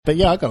But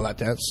yeah, I got a lap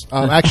dance.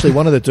 Actually,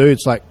 one of the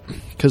dudes, like,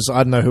 because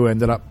I don't know who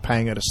ended up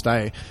paying her to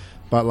stay,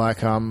 but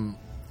like,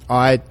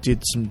 I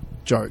did some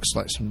jokes,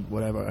 like some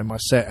whatever, in my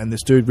set, and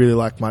this dude really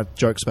liked my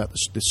jokes about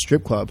this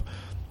strip club,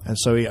 and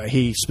so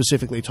he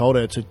specifically told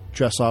her to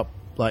dress up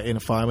like in a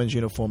fireman's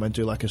uniform and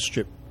do like a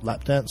strip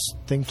lap dance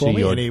thing for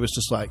me, and he was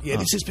just like, yeah,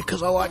 this is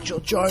because I liked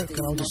your joke, and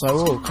I'm just like,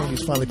 oh,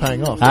 comedy's finally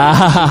paying off.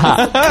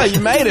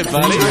 You made it,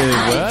 buddy.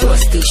 I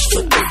endorse these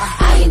strippers.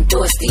 I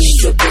endorse these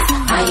strippers.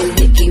 I am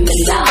Nicki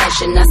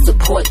Minaj and I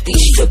support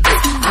these strippers.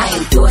 I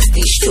endorse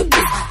these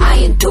strippers.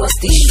 I endorse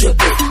these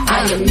strippers.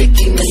 I am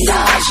Nicki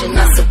Minaj and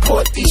I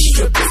support these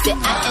strippers.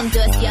 I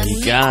endorse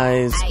young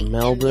Guys,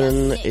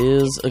 Melbourne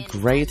is a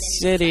great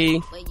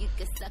city.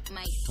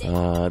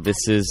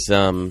 This is,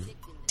 I'm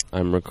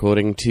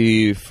recording to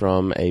you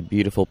from a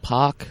beautiful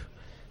park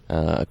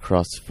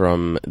across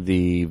from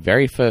the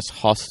very first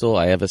hostel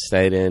I ever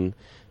stayed in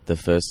the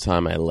first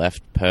time I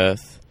left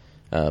Perth,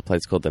 a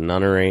place called the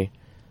Nunnery,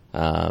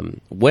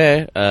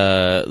 where,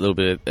 a little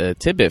bit of a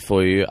tidbit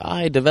for you,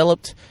 I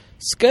developed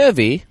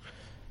scurvy,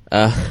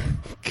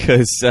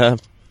 because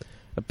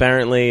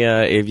apparently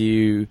if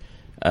you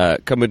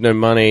come with no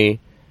money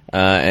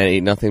and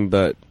eat nothing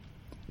but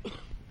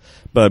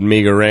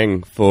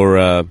meagre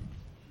for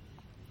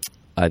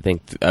I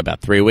think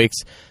about 3 weeks,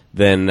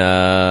 then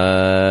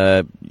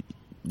like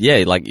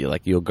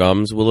your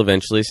gums will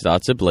eventually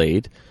start to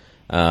bleed,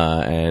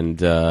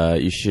 and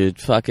you should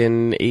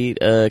fucking eat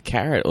a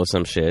carrot or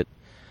some shit,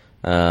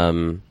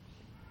 and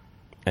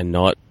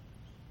not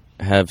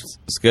have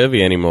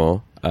scurvy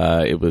anymore.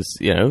 It was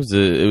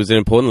an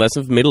important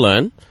lesson for me to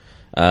learn.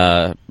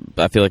 I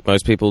feel like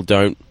most people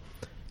don't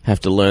have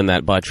to learn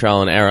that by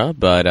trial and error,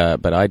 but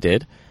I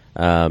did.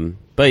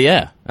 But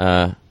yeah.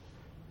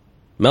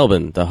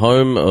 Melbourne, the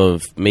home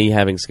of me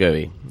having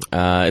scurvy.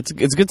 It's a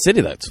good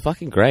city, though. It's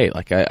fucking great.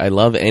 Like, I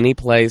love any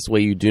place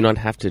where you do not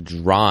have to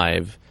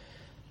drive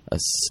a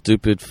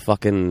stupid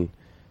fucking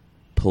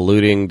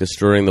polluting,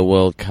 destroying the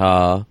world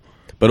car.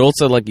 But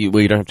also, like,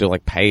 where you don't have to,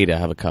 like, pay to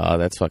have a car.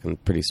 That's fucking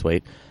pretty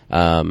sweet.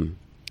 But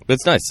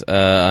it's nice.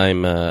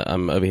 I'm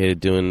over here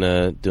doing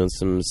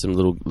some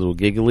little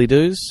giggly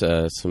doos,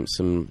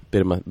 some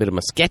bit of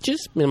my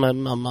sketches, my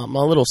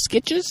little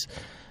sketches.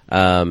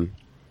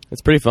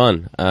 It's pretty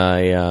fun.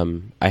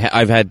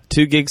 I've had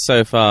 2 gigs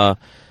so far,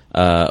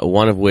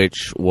 one of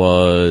which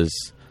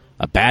was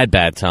a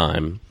bad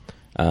time.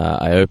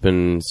 I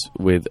opened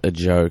with a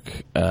joke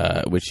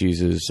which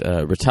uses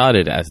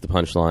retarded as the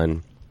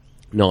punchline,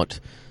 not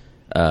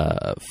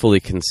fully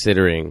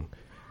considering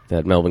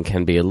that Melbourne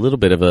can be a little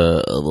bit of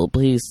a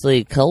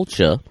PC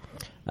culture,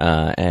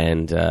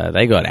 and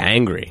they got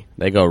angry.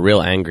 They got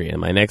real angry, and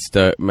my next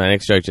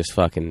joke just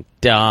fucking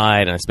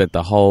died, and I spent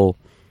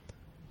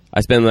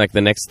like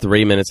the next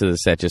 3 minutes of the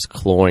set just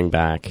clawing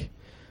back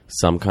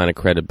some kind of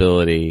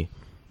credibility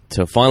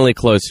to finally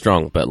close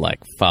strong. But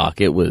like,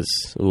 fuck, it was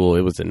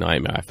a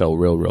nightmare. I felt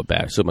real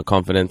bad. I took my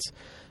confidence.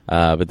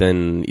 But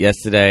then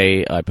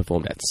yesterday I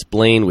performed at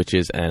Spleen, which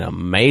is an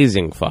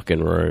amazing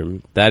fucking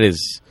room. That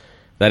is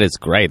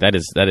great. That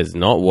is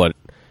not what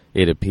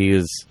it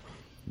appears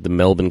the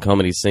Melbourne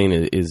comedy scene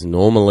is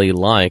normally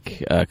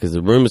like, because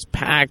the room was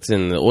packed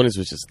and the audience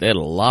was just there to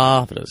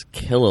laugh, and it was a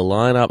killer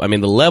lineup. I mean,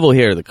 the level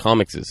here of the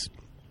comics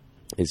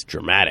is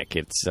dramatic.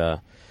 It's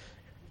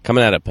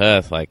coming out of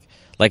Perth, like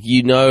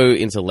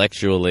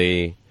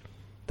intellectually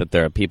that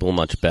there are people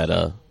much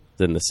better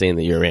than the scene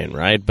that you're in,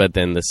 right? But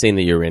then the scene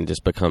that you're in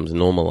just becomes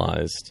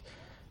normalized,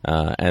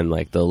 and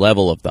like the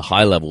level of the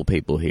high level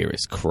people here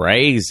is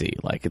crazy.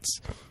 Like it's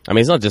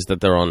not just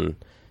that they're on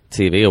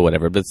TV or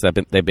whatever, but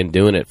they've been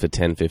doing it for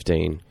 10,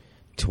 15,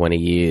 20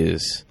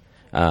 years,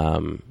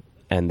 and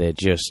they're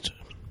just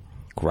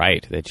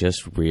great. They're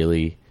just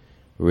really,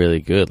 really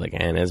good. Like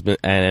Ann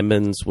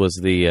Edmonds was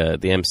the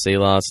MC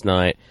last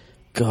night.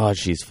 God,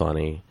 she's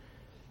funny.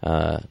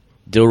 Dilruk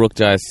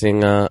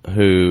Jayasinha,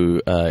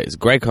 who is a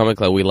great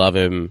comic, like we love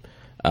him,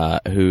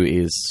 who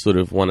is sort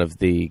of one of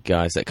the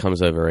guys that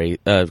comes over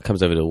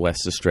to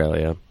West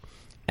Australia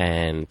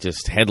and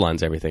just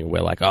headlines everything.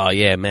 We're like, oh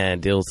yeah,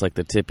 man, Dill's like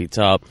the tippy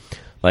top.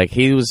 Like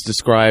he was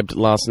described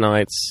last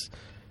night's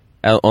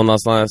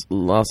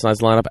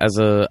lineup as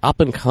a up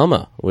and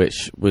comer,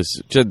 which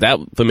was just, that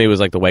for me was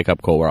like the wake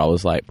up call where I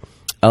was like,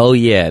 oh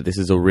yeah, this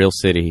is a real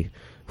city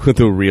with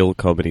a real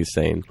comedy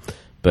scene.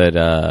 But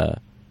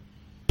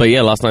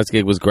yeah, last night's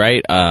gig was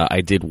great.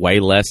 I did way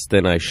less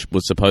than I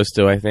was supposed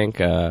to. I think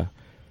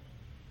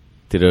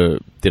did a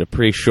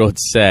pretty short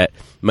set,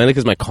 mainly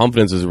because my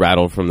confidence was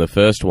rattled from the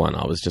first one.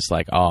 I was just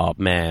like, oh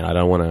man, I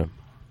don't want to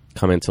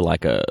come into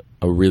like a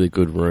really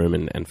good room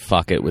and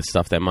fuck it with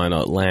stuff that might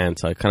not land.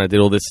 So I kind of did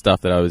all this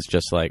stuff that I was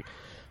just like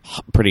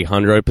pretty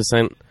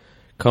 100%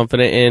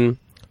 confident in.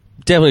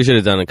 Definitely should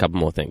have done a couple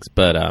more things,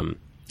 but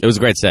it was a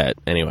great set.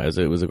 Anyway,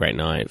 it was a great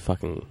night.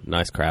 Fucking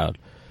nice crowd.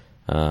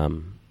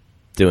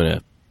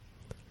 Doing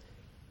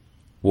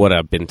what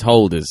I've been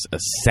told is a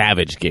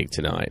savage gig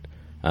tonight.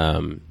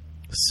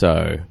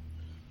 So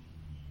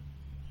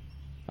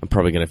I'm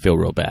probably going to feel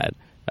real bad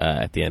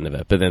at the end of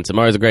it. But then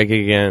tomorrow's a great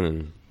gig again,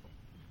 and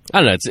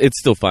I don't know. It's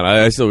still fun.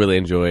 I still really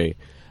enjoy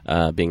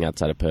being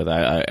outside of Perth.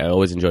 I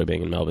always enjoy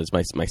being in Melbourne.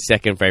 It's my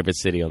second favorite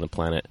city on the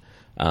planet.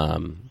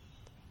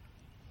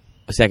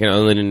 Second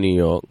only to New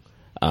York.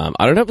 I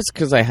don't know if it's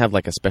because I have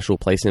like a special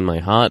place in my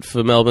heart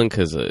for Melbourne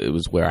because it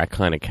was where I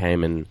kind of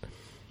came and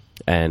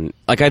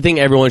like I think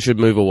everyone should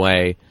move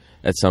away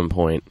at some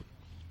point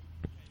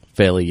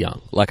fairly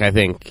young. Like I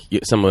think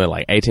somewhere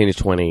like 18 to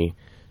 20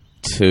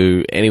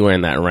 to anywhere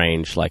in that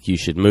range, like you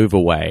should move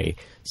away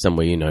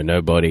somewhere you know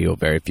nobody or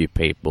very few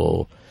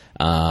people.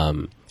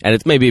 And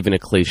it's maybe even a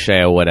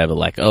cliche or whatever,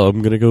 like, oh,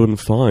 I'm going to go and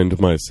find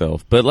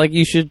myself. But like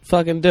you should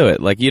fucking do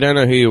it. Like you don't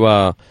know who you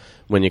are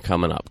when you're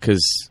coming up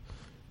because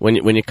when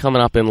you're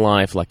coming up in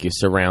life, like you're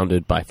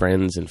surrounded by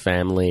friends and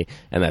family,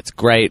 and that's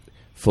great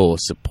for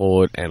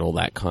support and all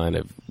that kind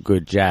of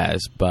good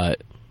jazz.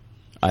 But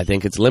I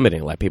think it's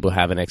limiting. Like people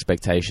have an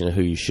expectation of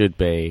who you should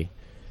be,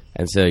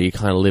 and so you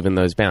kind of live in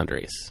those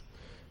boundaries.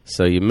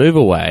 So you move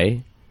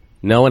away.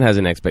 No one has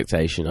an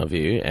expectation of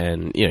you,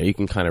 and you know you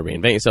can kind of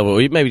reinvent yourself,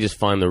 or you maybe just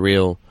find the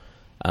real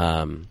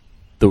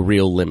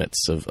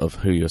limits of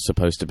who you're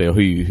supposed to be, or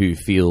who you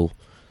feel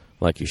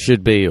like you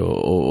should be,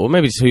 or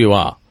maybe just who you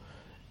are.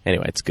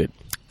 Anyway, it's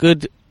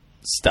good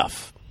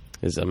stuff.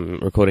 I'm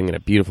recording in a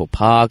beautiful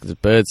park. There's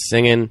birds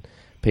singing,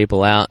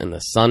 people out in the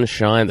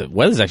sunshine. The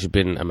weather's actually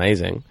been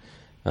amazing.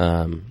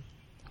 Talk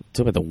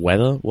about the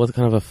weather. What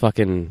kind of a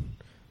fucking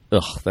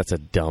that's a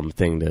dumb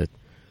thing to.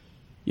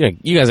 You know,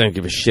 you guys don't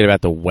give a shit about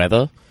the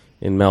weather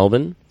in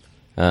Melbourne.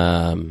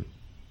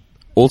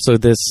 Also,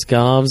 there's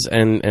scarves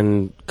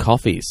and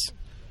coffees.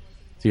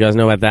 Do you guys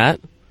know about that?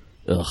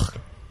 Ugh,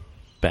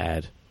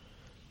 bad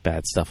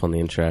stuff on the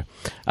intro.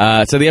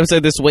 So the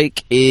episode this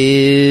week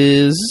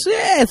is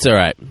it's all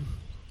right.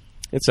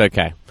 It's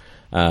okay.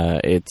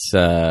 It's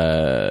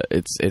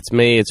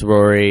me. It's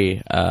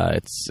Rory.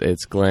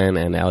 It's Glenn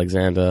and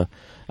Alexander.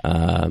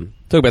 Talk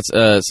about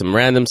some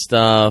random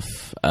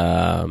stuff.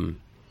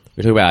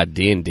 We talk about our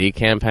D&D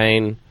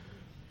campaign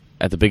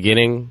at the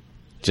beginning,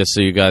 just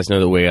so you guys know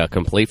that we are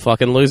complete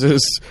fucking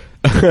losers.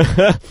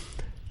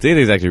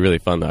 D&D is actually really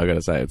fun, though. I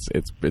gotta say,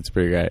 it's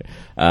pretty great.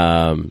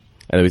 And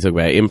then we talk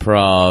about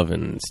improv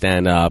and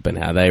stand-up and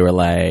how they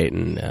relate,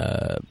 and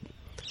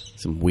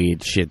some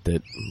weird shit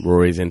that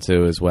Rory's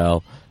into as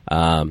well.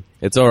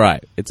 It's all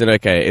right. It's an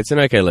okay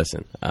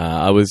listen.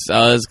 I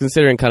was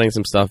considering cutting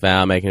some stuff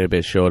out, making it a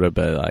bit shorter,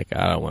 but like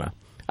I don't want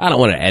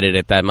to edit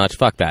it that much.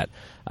 Fuck that.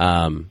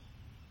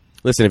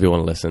 Listen if you want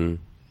to listen,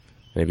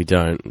 and if you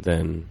don't,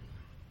 then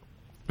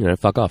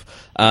fuck off.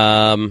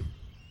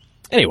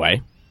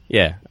 Anyway,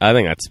 yeah, I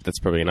think that's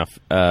probably enough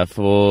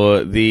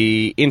for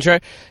the intro,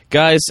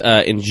 guys.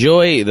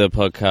 Enjoy the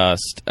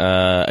podcast.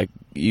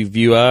 If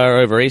you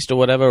are over east or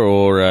whatever,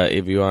 or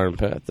if you are in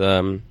Perth,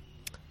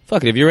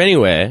 fuck it. If you're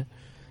anywhere,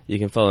 you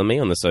can follow me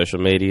on the social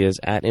medias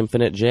at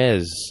Infinite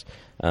Jazz.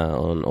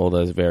 On all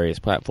those various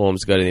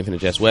platforms. Go to the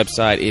Infinite Jest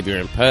website. If you're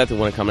in Perth and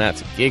want to come out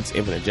to gigs,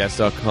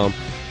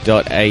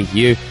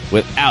 infinitejest.com.au.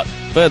 Without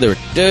further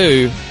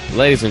ado,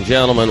 ladies and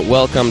gentlemen,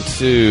 welcome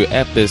to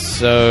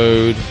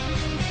episode...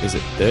 Is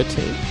it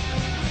 13?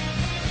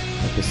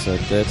 Episode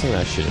 13?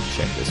 I should have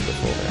checked this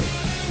beforehand.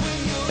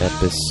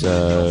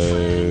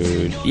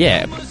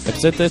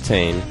 Episode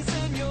 13.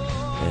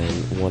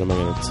 And what am I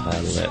going to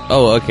title it?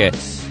 Oh, okay.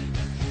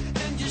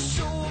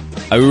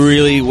 I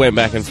really went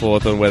back and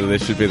forth on whether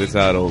this should be the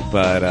title,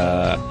 but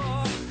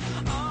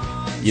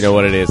you know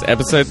what it is.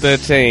 Episode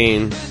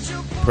 13,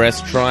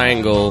 press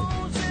triangle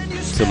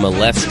to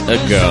molest a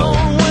girl.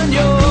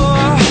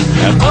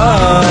 Have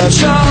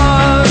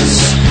fun.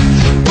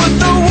 But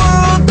the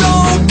world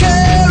don't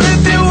care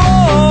if you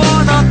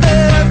are not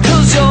there,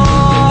 'cause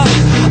you're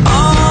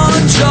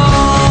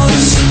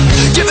unjust.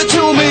 Give it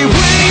to me,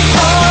 we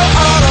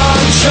are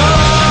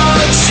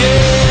unjust,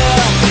 yeah.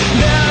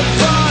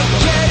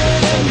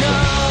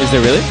 Is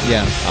there really?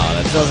 Yeah. Oh,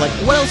 that's so I was like,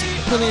 what else?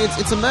 I mean,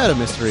 it's a murder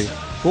mystery.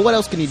 Well, what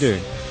else can you do?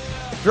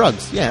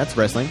 Drugs. Yeah, that's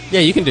wrestling.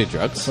 Yeah, you can do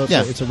drugs. So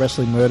Yeah. it's a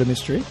wrestling murder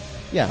mystery.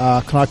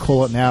 Yeah. Can I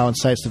call it now and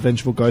say it's the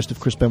vengeful ghost of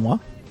Chris Benoit?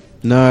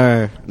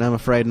 No, I'm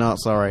afraid not.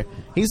 Sorry.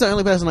 He's the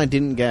only person I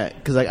didn't get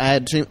because I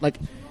had too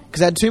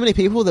many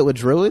people that were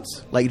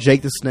druids, like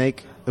Jake the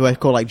Snake, who I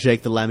call like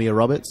Jake the Lamia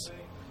Roberts.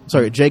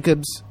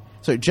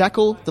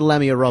 Jackal the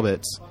Lamia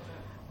Roberts.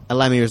 A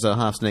Lamia is a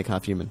half snake,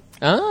 half human.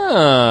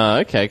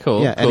 Ah, okay,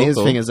 cool. Yeah, cool, and his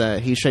cool. thing is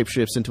he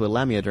shapeshifts into a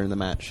Lamia during the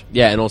match.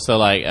 Yeah, and also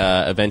like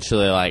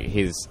eventually like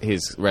his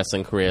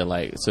wrestling career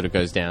like sort of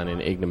goes down in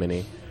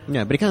ignominy.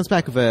 Yeah, but he comes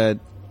back with a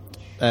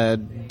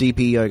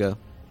DP yoga.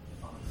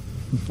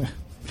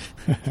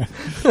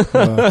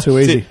 Too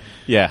easy.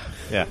 Yeah.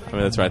 I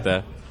mean that's right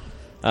there.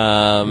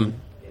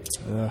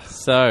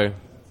 So,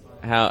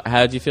 how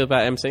did you feel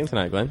about emceeing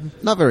tonight, Glenn?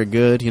 Not very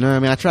good, I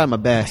mean, I tried my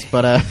best,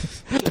 but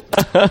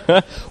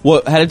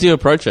How did you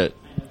approach it?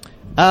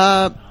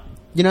 I'll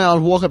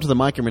walk up to the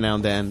mic every now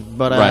and then,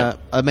 but Right.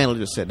 I mainly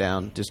just sit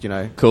down,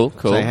 Cool.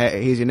 say,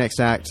 hey, here's your next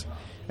act.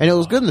 And it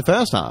was good in the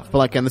first half, but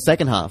like in the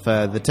second half,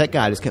 the tech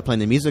guy just kept playing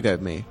the music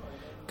over me.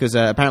 Because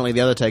apparently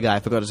the other two guy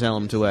forgot to tell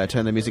him to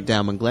turn the music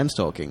down when Glenn's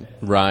talking.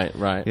 Right.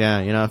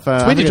 Yeah, you know. If,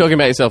 When you're talking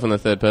about yourself in the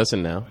third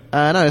person now.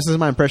 no, this is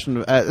my impression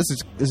of... this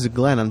is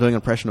Glenn. I'm doing an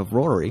impression of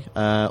Rory.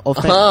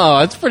 Oh,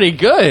 that's pretty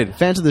good.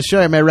 Fans of the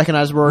show may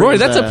recognize Rory. Rory, as,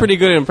 that's a pretty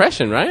good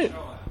impression, right?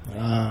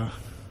 I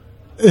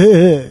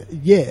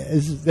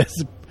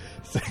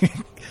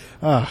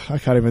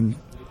can't even.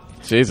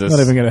 Jesus.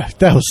 Not even gonna.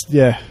 That was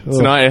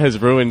Tonight has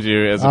ruined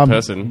you as a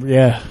person.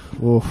 Yeah.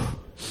 Oof.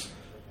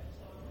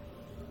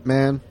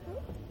 Man,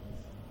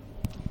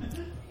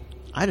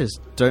 I just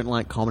don't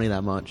like comedy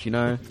that much, you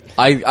know?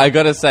 I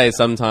gotta say,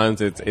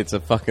 sometimes it's a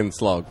fucking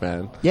slog,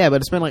 man. Yeah,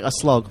 but it's been like a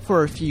slog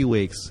for a few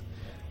weeks.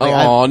 Like,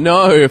 Oh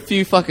no, a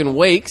few fucking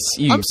weeks,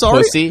 you I'm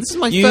sorry, pussy. this is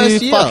my you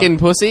first year. fucking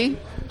pussy.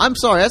 I'm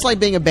sorry, that's like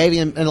being a baby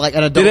and like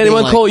an adult. Did being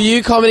anyone like, call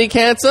you comedy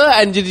cancer?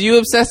 And did you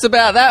obsess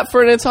about that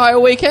for an entire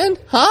weekend?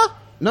 Huh?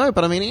 No,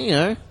 but I mean, you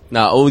know,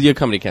 No, all your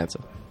comedy cancer.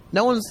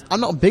 no one's... I'm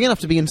not big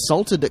enough to be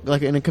insulted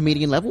like in a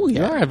comedian level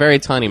yet. You're a very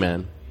tiny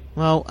man.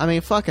 Well, I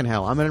mean, fucking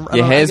hell. I'm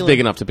Your hair's big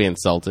enough to be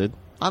insulted.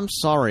 I'm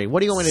sorry. What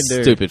do you want me to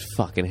do? Stupid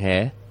fucking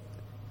hair.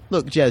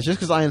 Look, Jez, just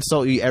because I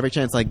insult you every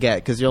chance I get,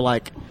 because you're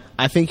like,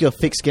 I think you're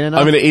thick skin enough.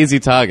 I'm an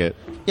easy target.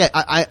 Yeah,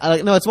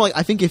 I no, it's more like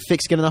I think you're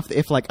thick skin enough that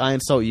if like I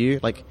insult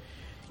you, like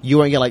you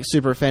won't get like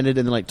super offended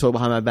and then like talk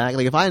behind my back.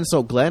 Like if I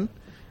insult Glenn,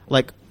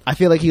 like I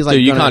feel like he's like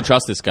Dude, you gonna- can't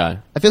trust this guy.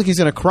 I feel like he's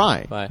gonna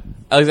cry. Bye.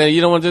 Alexander,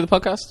 you don't want to do the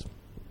podcast?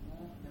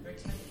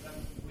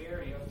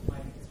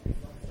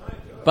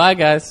 Bye,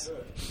 guys.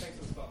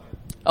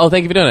 Oh,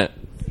 thank you for doing it.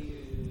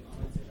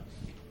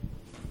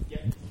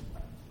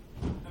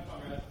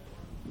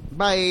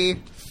 Bye.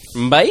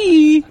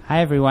 Bye.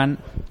 Hi everyone.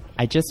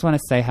 I just want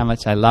to say how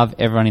much I love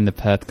everyone in the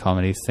Perth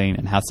comedy scene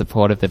and how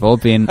supportive they've all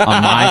been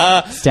on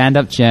my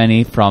stand-up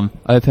journey from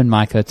open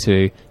micer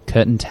to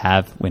curtain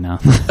tab winner.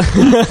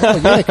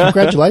 Oh, yeah,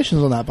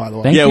 congratulations on that, by the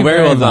way. Thank Yeah, you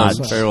very well much.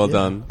 done. Very well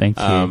done. Thank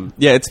you.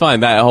 Yeah, it's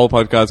fine. That whole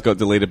podcast got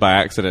deleted by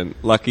accident.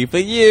 Lucky for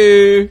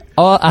you.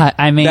 Oh,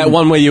 I mean, That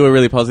one where you were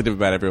really positive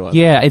about everyone.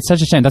 yeah, it's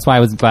such a shame. That's why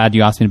I was glad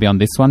you asked me to be on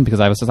this one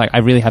because I was just like, I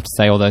really have to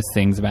say all those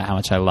things about how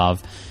much I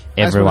love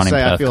I just everyone wanna in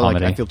say, Perth I feel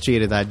comedy. like I feel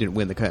cheated that I didn't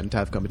win the curtain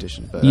tab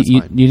competition, but you, that's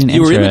you, fine. you didn't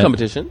You were enter in the it.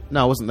 competition?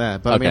 No, I wasn't there,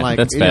 but Okay, I mean, like,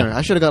 that's you fair. know,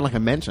 I should have got like a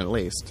mention at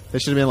least. They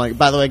should have been like,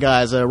 by the way,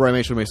 guys, Roy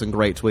Mason made some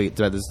great tweets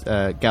about this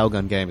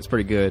Galgun game. It's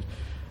pretty good.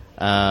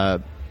 Yeah,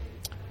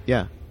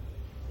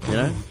 you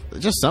know,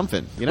 just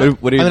something. You know,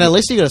 What do you- I mean, at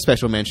least you got a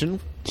special mention.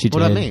 She What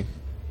about did. me?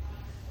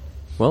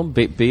 Well,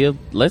 be a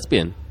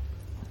lesbian.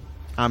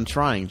 I'm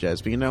trying,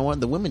 Jez, but you know what?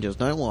 The women just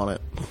don't want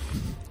it.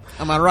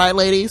 Am I right,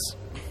 ladies?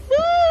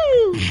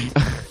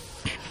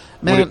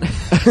 Man,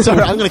 sorry,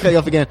 I'm going to cut you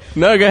off again.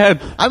 No, go ahead.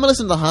 I'm going to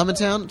listen to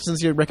Harmontown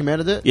since you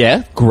recommended it.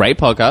 Yeah, great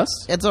podcast.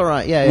 It's all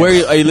right. Yeah. Where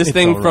yeah. are you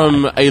listening all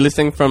from? Are you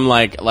listening from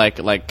like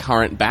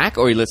current back,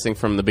 or are you listening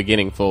from the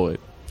beginning forward?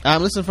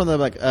 I'm listening from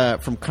the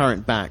from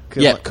current back.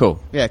 'Cause, Yeah, like- cool.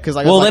 Yeah, because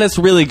Well, then it's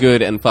really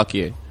good, and fuck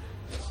you.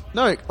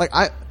 no,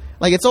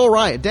 like it's all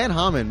right. Dan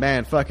Harmon,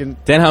 man, fucking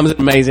Dan Harmon's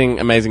an amazing,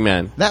 amazing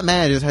man. that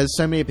man just has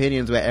so many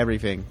opinions about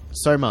everything,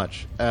 so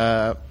much.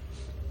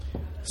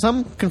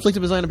 Some conflict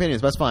with his own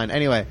opinions, but that's fine.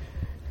 Anyway,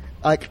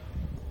 like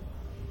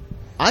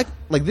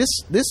this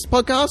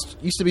podcast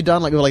used to be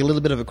done like with like a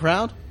little bit of a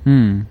crowd.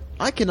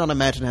 I cannot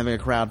imagine having a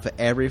crowd for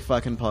every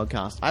fucking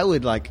podcast. I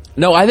would like.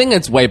 No, I think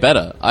it's way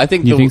better. I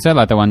think You think so?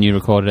 Like the one you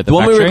recorded at the The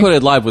one we factory?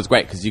 recorded live was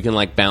great because you can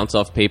like bounce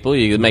off people.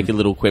 You can make your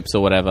little quips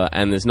or whatever,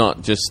 and there's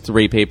not just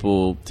three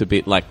people to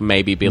be like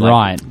maybe be like,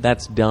 Right.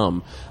 that's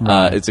dumb.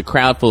 Right. It's a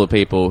crowd full of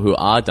people who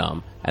are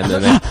dumb, and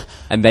then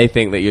they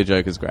think that your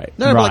joke is great.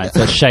 No, but, Right, like,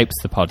 so it shapes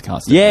the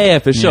podcast. Yeah,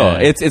 for sure.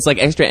 Yeah. It's like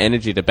extra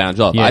energy to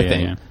bounce off. Yeah, I yeah,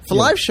 think. yeah. for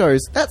live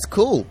shows, that's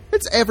cool.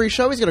 It's every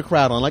show he's got a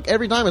crowd on. Like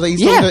every time, it's like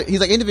Yeah. he's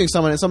like interviewing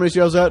someone, and somebody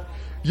yells out,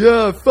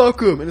 "Yeah, fuck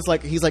him," and it's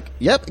like he's like,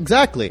 "Yep,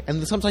 exactly." And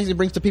then sometimes he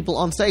brings to people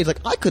on stage, like,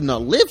 I could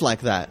not live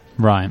like that.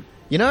 Right.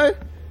 You know,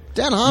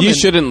 Dan Harmon. You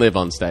shouldn't live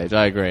on stage.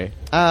 I agree.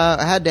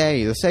 How dare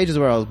you? The stage is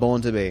where I was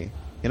born to be.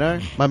 You know,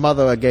 my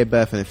mother gave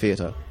birth in the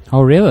theater.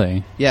 Oh,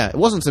 really? Yeah, it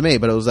wasn't to me,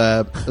 but it was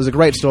a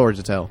great story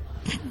to tell.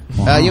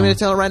 You want me to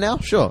tell it right now?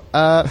 Sure.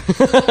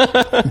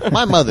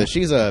 My mother,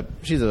 she's a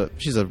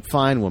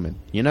fine woman.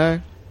 You know,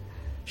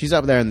 she's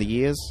up there in the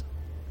years.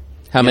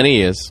 How many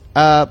years?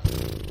 At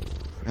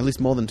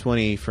least more than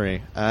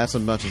 23. That's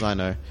as much as I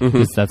know.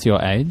 Because that's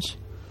your age?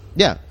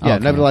 Yeah. Okay.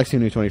 Nobody likes him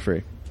who's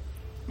 23.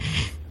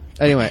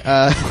 Anyway,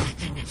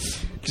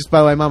 just by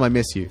the way, Mum, I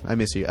miss you.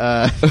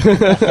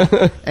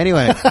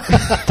 Anyway,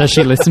 Does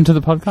she listen to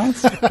the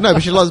podcast? no,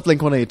 but she loves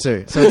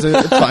Blink-182, so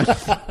it's fine.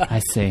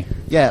 I see.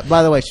 Yeah.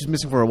 By the way, she's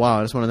missing for a while.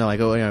 I just want to know, like,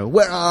 oh, you know,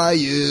 where are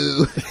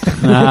you?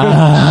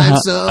 I'm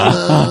so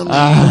lonely.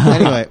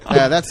 Anyway,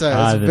 that's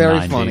the very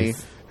 90s. funny,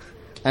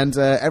 and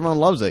everyone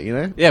loves it. You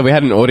know. Yeah, we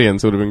had an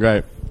audience. It would have been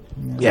great.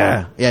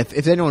 Yeah.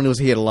 If anyone was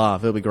here to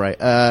laugh, it would be great.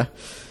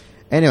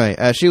 Anyway,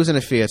 she was in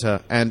a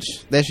theater, and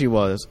there she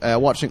was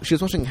watching. She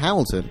was watching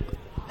Hamilton.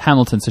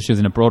 Hamilton, so she was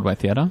in a Broadway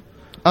theatre?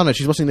 Oh no,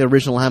 she's watching the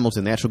original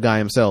Hamilton, the actual guy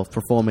himself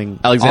performing.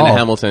 Alexander Oh.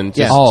 Hamilton,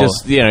 Yeah.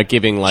 just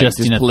giving like Just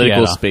just in a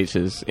political theatre.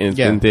 speeches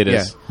in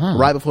theaters. Yeah.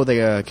 Right before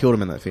they killed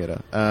him in that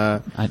theater. I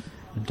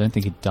don't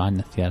think he died in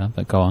the theater,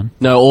 but go on.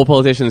 No, all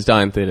politicians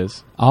die in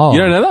theaters. Oh. You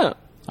don't know that?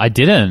 I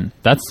didn't.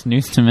 That's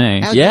news to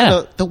me.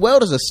 Yeah. The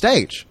world is a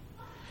stage.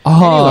 Oh.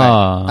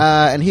 Anyway,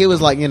 and he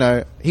was like,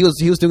 he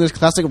was doing his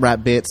classic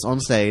rap bits on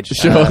stage.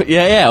 Sure. Obviously,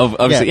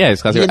 yeah.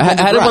 it's classic. He invented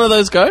How did rap. one of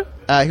those go?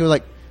 He was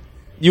like,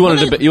 You wanted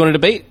to debate?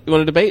 You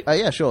want to debate?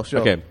 yeah, sure.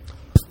 Okay.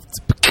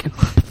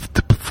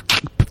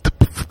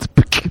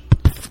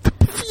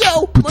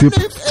 Yo, my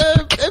name's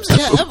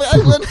MC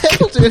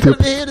Hamilton.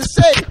 I'm here to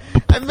say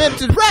I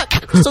invented rap,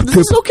 so this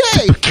is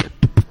okay.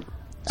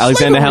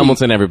 Alexander Slavery.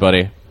 Hamilton,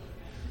 everybody.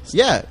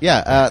 Yeah.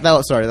 That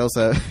was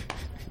a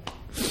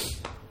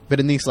bit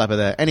of knee slapper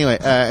there. Anyway,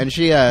 and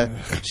she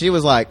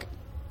was like,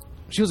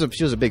 she was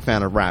a big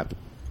fan of rap.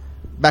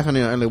 Back when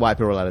only white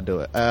people were allowed to do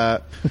it.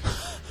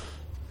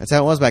 That's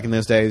how it was back in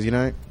those days, you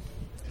know.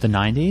 The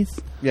 90s?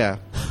 Yeah.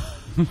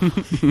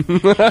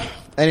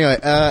 Anyway,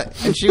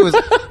 and she was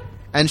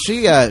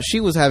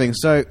having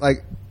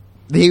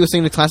he was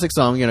singing the classic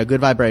song,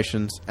 Good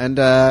Vibrations, and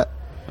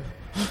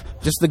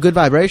just the good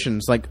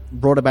vibrations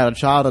brought about a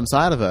child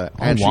inside of her,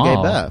 and she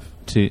gave birth.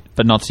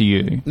 But not to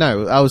you.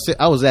 No, I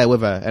was there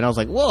with her, and I was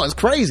like, "Whoa, it's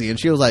crazy!" And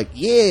she was like,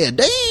 "Yeah,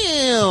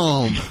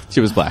 damn." She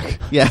was black.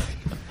 Yeah,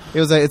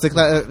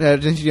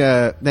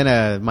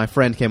 then my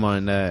friend came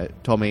on and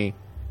told me,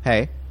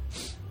 "Hey,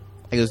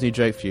 I got this new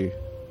joke for you.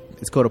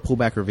 It's called a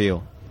pullback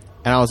reveal."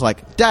 And I was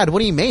like, "Dad, what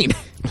do you mean?"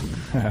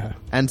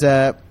 And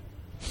then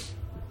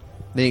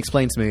he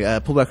explained to me,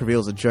 pullback reveal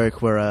is a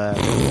joke where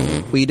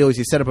what you do is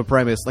you set up a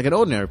premise, like an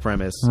ordinary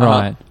premise.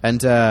 Right.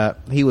 And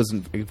he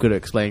wasn't good at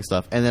explaining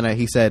stuff. And then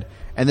he said,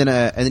 and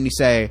then you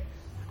say,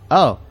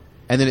 oh,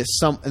 and then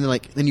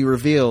then you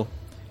reveal,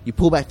 you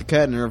pull back the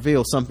curtain and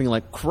reveal something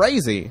like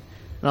crazy.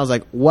 And I was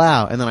like,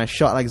 wow. And then I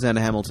shot Alexander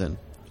Hamilton.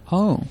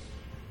 Oh.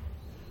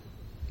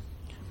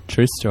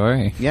 True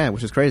story. Yeah,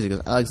 which is crazy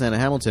because Alexander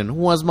Hamilton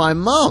was my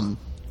mum.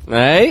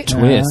 Hey?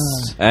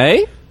 Twist.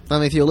 Hey? I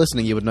mean, if you're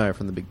listening, you would know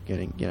from the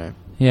beginning,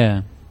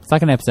 Yeah. It's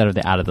like an episode of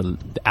the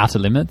Outer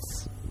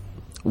Limits,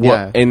 What,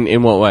 Yeah.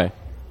 in what way?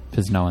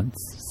 because no one's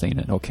seen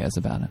it or cares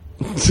about it.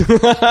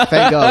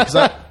 Thank God,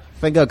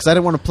 because I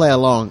didn't want to play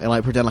along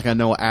and pretend like I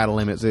know what Outer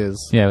Limits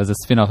is. Yeah, it was a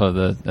spin-off of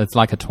it's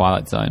like a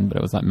Twilight Zone, but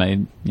it was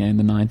made in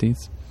the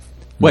 90s.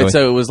 Wait, No,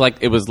 so it was like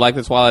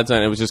the Twilight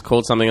Zone. It was just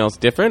called something else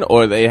different,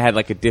 or they had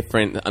a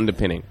different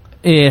underpinning.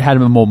 it had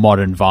a more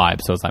modern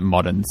vibe, so it was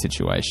modern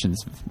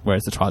situations,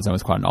 whereas the Twilight Zone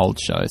was quite an old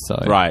show. So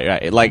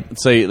Right.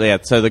 So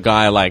the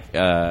guy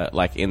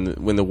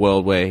in the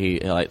world where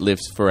he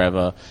lives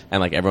forever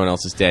and everyone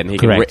else is dead and he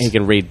Correct. he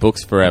can read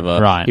books forever.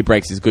 Right. He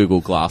breaks his Google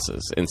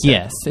glasses instead.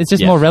 yes, it's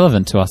just Yeah. more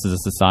relevant to us as a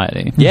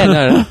society. Yeah,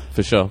 no,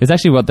 for sure. It's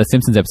actually what the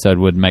Simpsons episode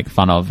would make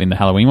fun of in the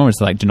Halloween one, which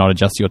is do not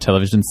adjust your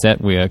television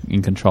set. We are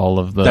in control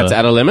of the... That's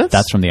Outer Limits?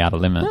 That's from the Outer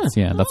Limits.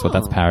 Yeah, that's what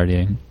that's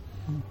parodying.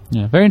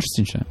 Yeah, very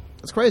interesting show.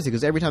 It's crazy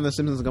because every time The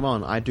Simpsons come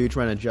on, I do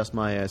try and adjust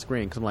my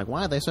screen because I'm like,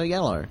 why are they so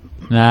yellow?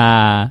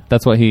 Nah,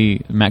 that's what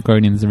Matt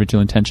Groening's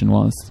original intention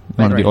was.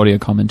 One of the Groening. audio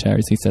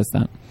commentaries, he says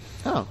that.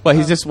 Oh, Well,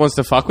 he just wants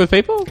to fuck with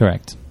people?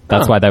 Correct.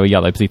 That's Oh. why they were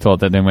yellow, because he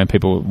thought that then when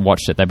people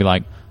watched it, they'd be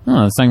like, oh,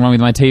 there's something wrong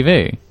with my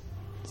TV.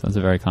 So it's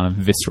a very kind of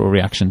visceral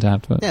reaction to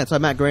have to it. yeah. So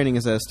Matt Groening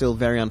is still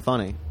very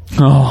unfunny.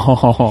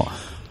 Oh,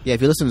 Yeah,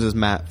 if you listen to this,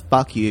 Matt,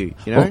 fuck you.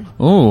 You know?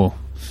 Ooh.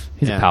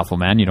 He's Yeah. a powerful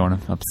man. You don't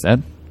want to upset.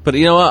 But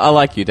you know what? I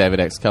like you, David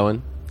X.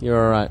 Cohen. You're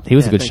all right. He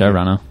was a good thank you.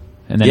 showrunner.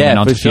 And then Yeah, he went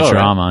on for to sure,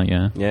 Futurama,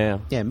 yeah. Yeah.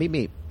 Yeah,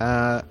 meep.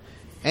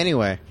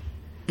 Anyway,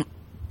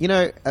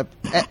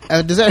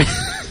 does that?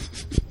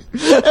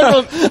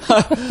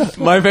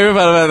 My favorite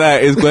part about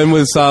that is Glenn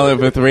was silent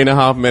for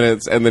 3.5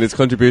 minutes, and then his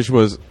contribution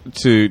was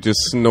to just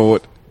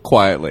snort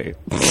quietly.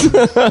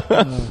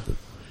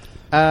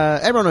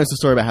 Everyone knows the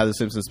story about how The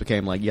Simpsons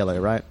became yellow,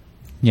 right?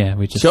 Yeah,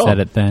 we just Sure. said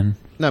it then.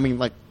 No, I mean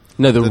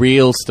No, the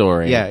real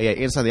story. yeah,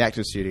 inside the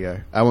actor's studio.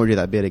 I won't do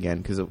that bit again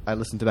because I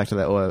listened back to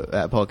that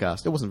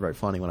podcast. It wasn't very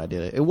funny when I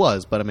did it. It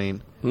was, but I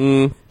mean,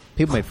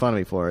 people made fun of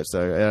me for it,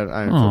 so I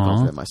don't feel Aw.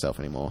 confident in myself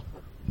anymore.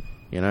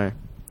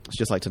 It's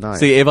just like tonight.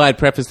 See, if I had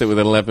prefaced it with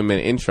an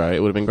 11-minute intro, it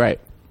would have been great.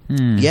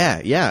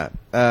 Yeah.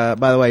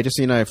 By the way, just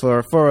so you know, for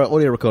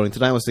audio recording,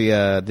 tonight was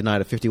the night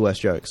of 50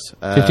 worst jokes.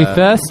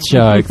 51st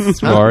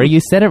jokes, Rory.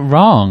 You said it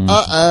wrong.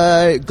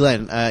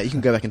 Glenn, you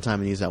can go back in time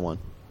and use that one.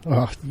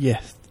 Oh,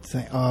 yes.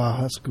 Oh,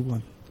 that's a good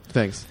one.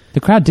 Thanks. The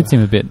crowd did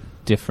seem a bit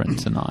different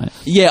tonight.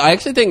 Yeah, I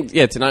actually think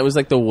tonight was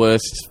the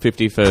worst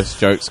 51st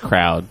jokes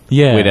crowd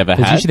Yeah, we'd ever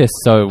 'cause had. usually they're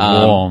so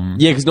warm.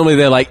 Yeah, because normally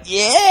they're like,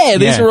 these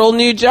Yeah. are all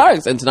new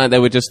jokes, and tonight they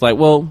were just like,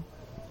 well,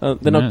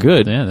 they're not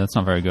good. Yeah, that's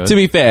not very good. To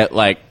be fair,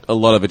 a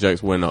lot of the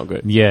jokes were not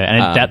good. Yeah,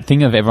 and that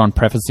thing of everyone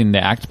prefacing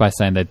their act by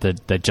saying that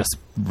they'd just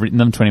written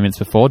them 20 minutes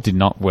before did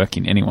not work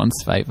in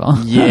anyone's favour.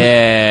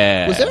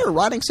 Yeah. Was there a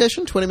writing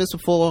session 20 minutes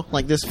before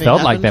like this thing Felt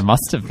like happened? there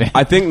must have been.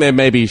 I think there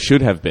maybe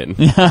should have been.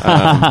 Maybe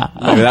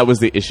that was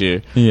the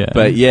issue. Yeah.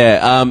 But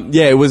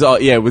it was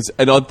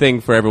an odd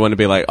thing for everyone to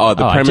be like, oh,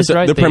 the I premise just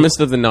wrote the these. premise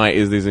of the night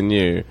is these are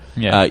new.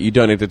 Yeah. You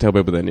don't need to tell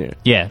people they're new.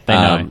 Yeah, they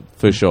know.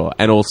 For sure.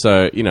 And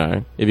also, if you're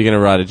going to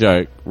write a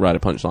joke, write a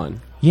punchline.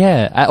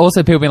 Yeah.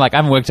 Also, people being like, I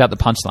haven't worked out the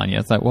punchline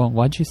yet. It's like, well,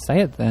 why'd you say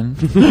it then?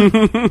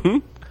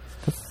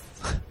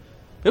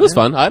 It was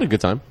fun. I had a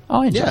good time.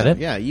 Oh, I enjoyed it.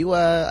 Yeah. You,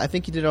 I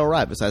think you did all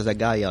right. Besides that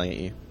guy yelling at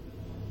you.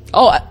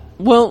 Oh,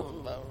 well,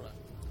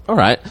 all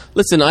right.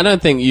 Listen, I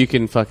don't think you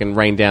can fucking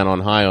rain down on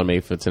high on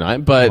me for tonight,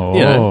 but,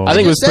 Oh. I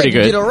think it was You said pretty you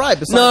good. did all right,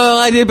 besides- No,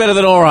 I did better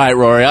than all right,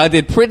 Rory. I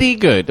did pretty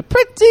good.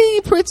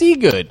 Pretty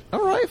good.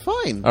 All right,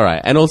 fine. All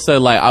right. And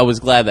also, I was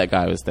glad that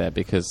guy was there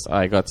because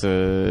I got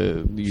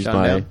to use Shut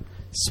him my down.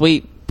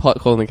 sweet pot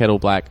calling the kettle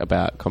black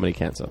about comedy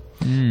cancer.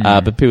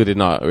 But people did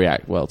not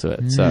react well to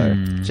it, so...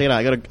 Check it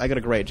out. I got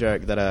a great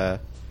joke that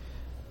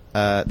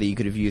you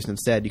could have used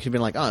instead. You could have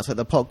been like, oh, it's like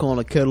the popcorn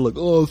and kettle, like,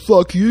 oh,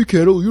 fuck you,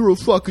 kettle, you're a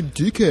fucking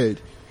dickhead.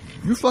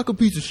 You're a fucking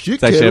piece of shit,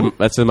 It's actually kettle.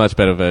 that's a much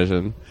better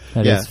version.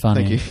 That is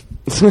funny.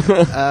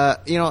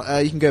 Thank you.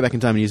 You can go back in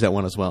time and use that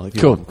one as well. If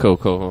you want.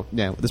 Cool.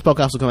 Yeah, this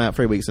podcast will come out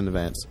 3 weeks in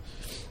advance.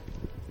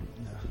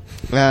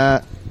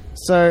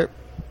 So,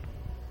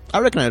 I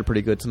reckon I did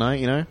pretty good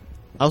tonight,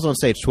 I was on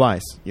stage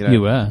twice,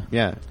 You were.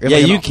 Yeah. Yeah,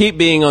 you keep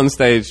being on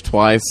stage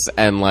twice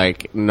and,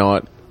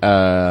 not...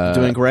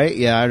 doing great.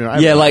 Yeah, I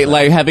yeah,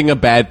 like having a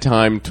bad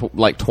time,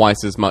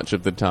 twice as much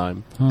of the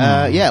time.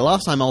 yeah,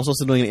 last time I was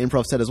also doing an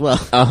improv set as well.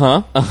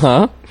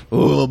 Uh-huh.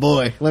 Oh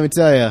boy, let me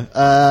tell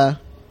you.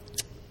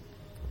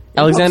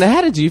 Alexander,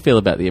 how did you feel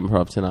about the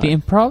improv tonight? The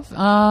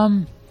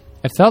improv,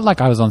 it felt like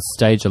I was on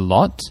stage a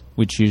lot,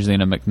 which usually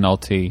in a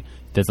McNulty,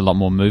 there's a lot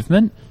more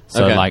movement.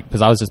 So, Okay.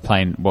 because I was just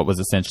playing what was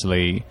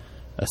essentially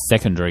a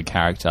secondary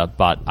character,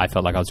 but I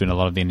felt like I was doing a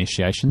lot of the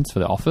initiations for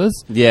the offers.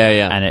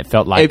 Yeah. And it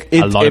felt like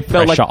It a lot of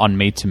felt pressure like- on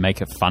me to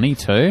make it funny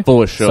too.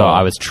 For sure. So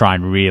I was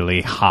trying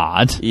really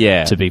hard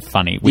to be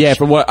funny. Which, Yeah,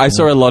 from what I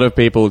saw, a lot of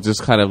people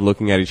just kind of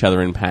looking at each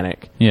other in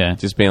panic. Yeah.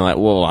 Just being like,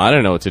 well, I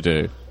don't know what to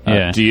do.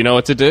 Yeah. Do you know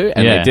what to do?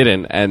 And Yeah. they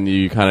didn't. And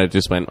you kind of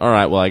just went, all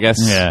right, well, I guess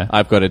Yeah.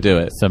 I've got to do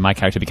it. So my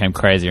character became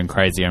crazier and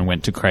crazier and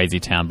went to crazy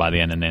town by the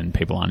end, and then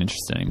people aren't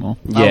interested anymore.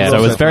 Yeah. So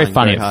it was also very trying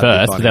funny very at hard to be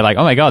first, but funny. they're like,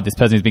 oh my god, this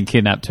person who's been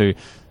kidnapped too.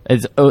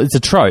 It's a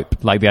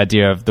trope, like the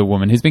idea of the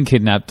woman who's been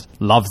kidnapped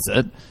loves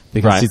it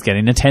because Right. she's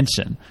getting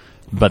attention.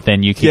 But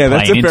then you keep Yeah, playing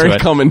that's a into very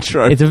it. common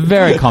trope. It's a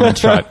very common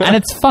trope. And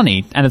it's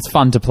funny, and it's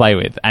fun to play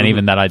with. And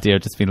even that idea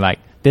of just being like,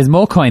 there's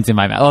more coins in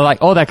my mouth, or like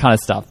all that kind of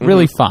stuff.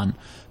 Really fun.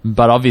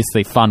 But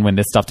obviously fun when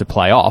there's stuff to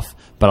play off.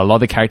 But a lot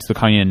of the characters were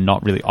coming in and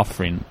not really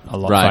offering a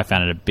lot, so Right. I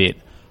found it a bit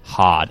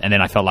hard. And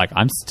then I felt like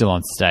I'm still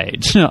on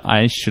stage.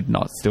 I should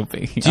not still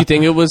be here. Do you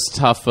think it was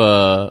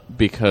tougher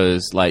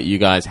because you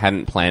guys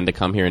hadn't planned to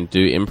come here and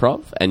do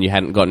improv and you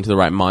hadn't gotten to the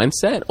right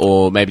mindset,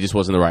 or maybe just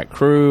wasn't the right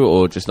crew,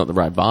 or just not the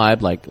right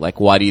vibe? Like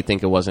why do you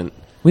think it wasn't?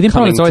 With improv,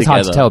 coming it's always hard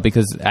to together? tell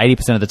because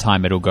 80% of the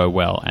time it'll go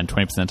well and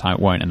 20% of the time it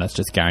won't, and that's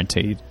just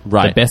guaranteed.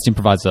 Right. The best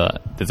improviser,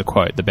 there's a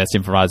quote, the best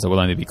improviser will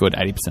only be good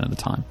 80% of the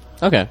time.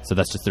 Okay. So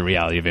that's just the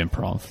reality of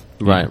improv.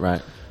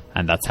 Right.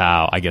 And that's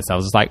how, I guess I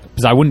was just like,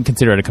 because I wouldn't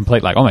consider it a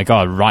complete, like, oh my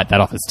god, write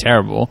that off as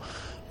terrible.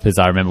 Because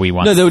I remember we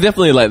once... No, there were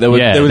definitely there were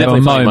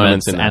definitely funny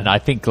moments, in and there. I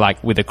think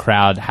with the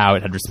crowd, how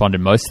it had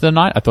responded most of the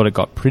night, I thought it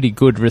got pretty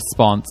good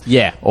response.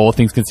 Yeah. All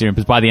things considering,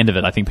 because by the end of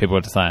it, I think people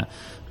were just like,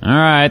 all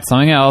right,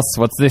 something else,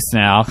 what's this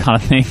now,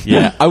 kind of thing.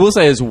 Yeah, I will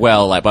say as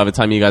well, by the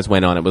time you guys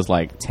went on, it was 10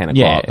 o'clock.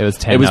 Yeah, it was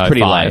 10. It was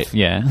pretty late.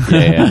 Yeah.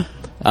 Yeah.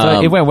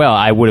 So it went well.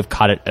 I would have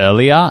cut it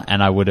earlier,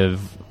 and I would have...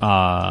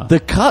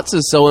 The cuts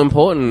are so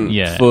important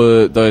Yeah.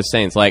 for those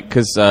scenes,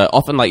 because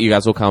often you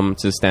guys will come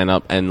to stand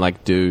up and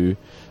do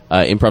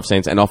improv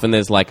scenes, and often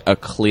there's a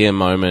clear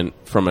moment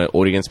from an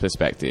audience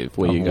perspective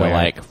where Of you go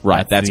where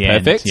right, that's the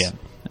end, perfect. yeah.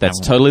 That's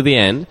And- totally the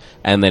end,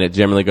 and then it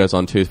generally goes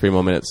on 2-3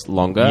 more minutes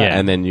longer, Yeah.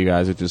 and then you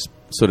guys are just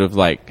sort of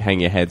hang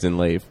your heads and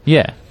leave.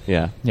 Yeah.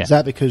 Yeah. Yeah. Is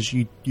that because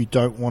you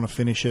don't want to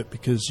finish it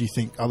because you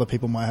think other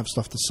people might have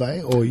stuff to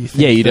say, or you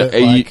think Yeah, you don't.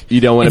 that,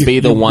 You don't want to be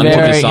the one to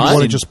very- you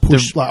want to decide. just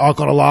push I've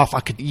got to laugh.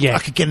 I could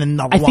get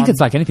another I one. think it's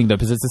like anything though,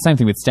 because it's the same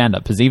thing with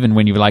stand-up. Because even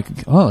when you were like,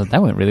 "Oh,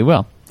 that went really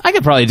well," I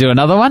could probably do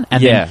another one,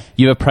 and Yeah. then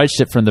you approached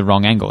it from the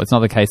wrong angle. It's not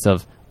the case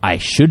of I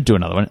should do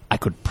another one. I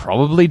could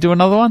probably do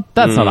another one.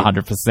 That's not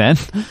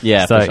 100%.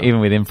 Yeah, So for sure. even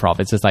with improv,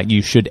 it's just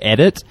you should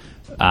edit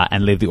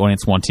and leave the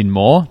audience wanting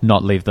more,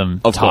 not leave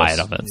them Of tired course.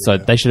 of it. So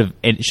they should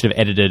have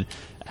edited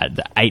at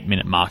the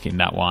 8-minute mark in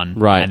that one,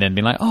 Right. and then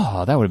been like,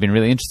 "Oh, that would have been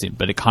really interesting."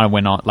 But it kind of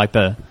went on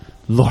the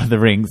Lord of the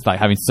Rings,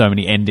 having so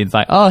many endings,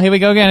 "Oh, here we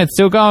go again, it's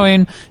still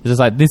going." It's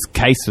just this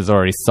case was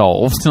already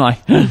solved,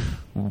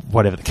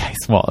 whatever the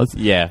case was.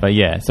 Yeah. But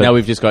yeah, so Now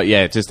we've just got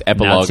just now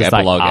epilogue, it's just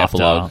epilogue, after.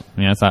 epilogue.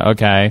 It's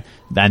okay.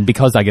 And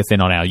because I guess they're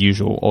not our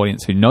usual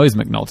audience who knows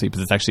McNulty, because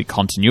it's actually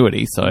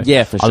continuity. So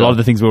Yeah, for a sure. lot of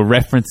the things we were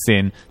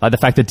referencing, the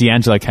fact that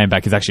D'Angelo came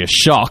back is actually a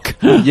shock.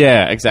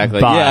 Yeah, exactly.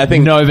 But I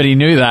think nobody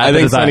knew that. I But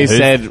think it's like, Sonny who's-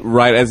 said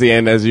right as the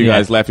end, as you Yeah.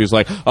 guys left, he was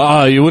like,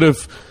 "Oh, you would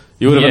have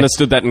You would have Yeah.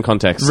 understood that in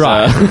context.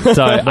 Right.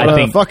 So I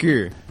think fuck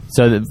you.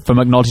 so. For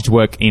McNulty to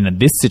work in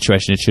this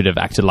situation, it should have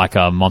acted like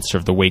a Monster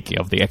of the Week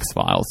of the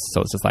X-Files.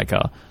 So it's just like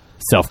a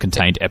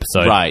self-contained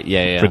episode, Right,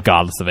 yeah.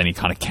 regardless of any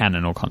kind of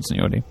canon or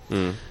continuity.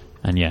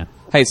 And yeah,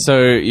 Hey, so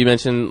you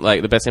mentioned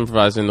like the best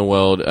improviser in the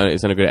world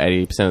is only good at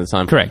 80% of the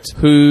time. Correct.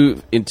 Who,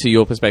 to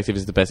your perspective,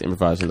 is the best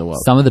improviser in the world?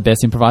 some of the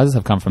best improvisers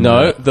have come from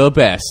No, the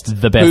best.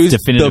 the best, Who's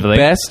definitively. the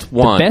best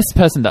one? The best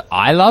person that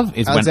I love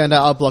is Alexander,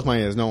 I'll block my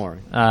ears. Don't worry.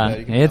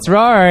 when it's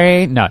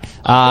Rory. No,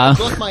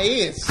 Block my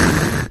ears.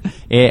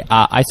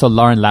 I saw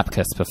Lauren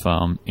Lapkus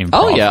perform improv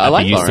Oh, yeah, I at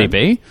like the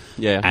UCB.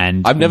 Yeah,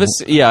 and I've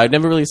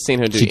never really seen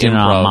her do she did an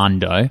improv.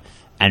 Armando,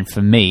 and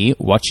for me,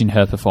 watching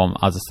her perform,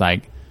 I was just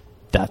like,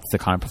 that's the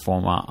kind of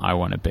performer I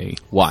want to be.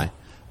 Why?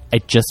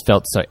 It just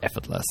felt so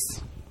effortless,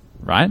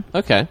 right?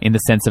 Okay. In the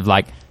sense of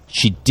like,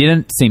 she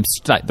didn't seem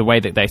like the way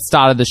that they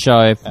started the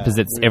show, because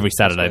it's every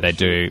Saturday they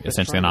do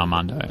essentially an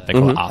Armando. They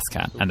call it Ask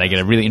Cat, and they get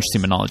a really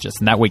interesting monologist.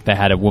 And that week they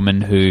had a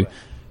woman who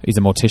is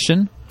a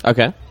mortician.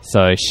 Okay.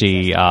 So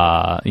she,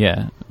 had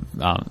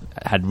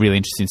really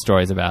interesting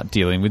stories about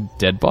dealing with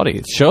dead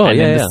bodies. Sure, and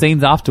yeah, then yeah. the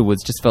scenes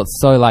afterwards just felt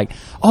so like,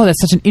 oh,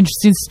 that's such an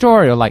interesting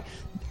story. Or like,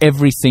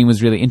 every scene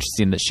was really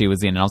interesting that she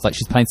was in. And I was like,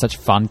 she's playing such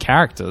fun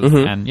characters.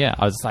 Mm-hmm. And yeah,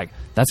 I was just like,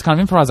 that's the kind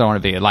of improviser I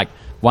want to be. Like,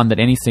 one that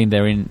any scene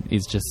they're in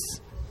is just,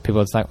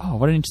 people are just like, oh,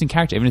 what an interesting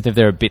character. Even if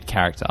they're a bit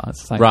character. It's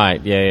just like,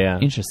 Right. Yeah.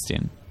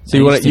 interesting. So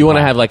you want Interesting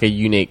to vibe. have like a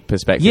unique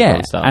perspective Yeah,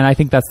 on stuff. and I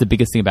think that's the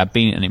biggest thing about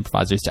being an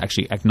improviser is to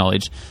actually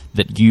acknowledge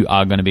that you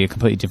are going to be a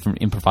completely different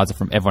improviser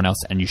from everyone else,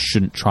 and you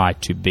shouldn't try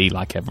to be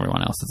like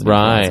everyone else. As an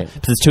Right. improviser.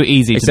 Because it's too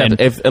easy Except to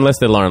then... unless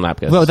they're Lauren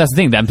Lapkus. Well, that's the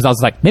thing. Then, because I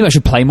was like, maybe I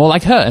should play more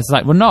like her. It's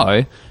like, well,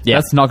 no,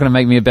 that's not going to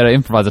make me a better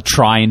improviser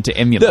trying to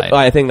emulate.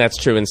 I think that's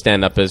true in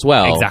stand-up as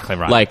well. Exactly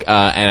right. Like,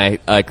 and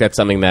I like that's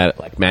something that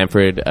like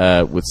Manfred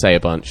would say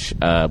a bunch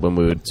when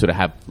we would sort of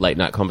have late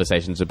night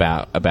conversations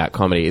about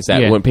comedy. Is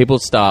that Yeah. when people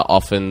start,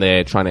 often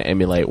they're trying to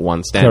emulate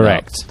one stand-up.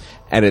 Correct.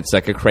 And it's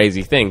like a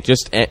crazy thing.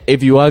 Just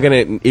if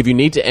you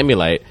need to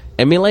emulate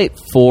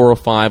 4 or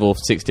 5 or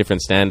 6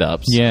 different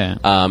stand-ups. Yeah.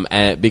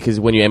 And because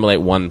when you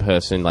emulate one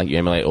person, like you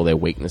emulate all their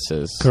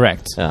weaknesses.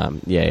 Correct.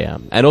 Yeah.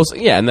 And also,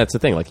 and that's the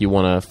thing. Like you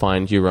want to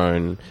find your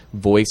own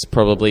voice,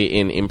 probably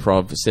in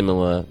improv,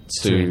 similar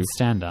to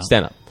stand-up.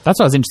 Stand-up. That's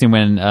what was interesting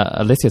when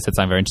Alicia said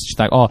something very interesting. She's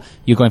like, oh,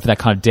 you're going for that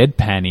kind of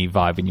deadpan-y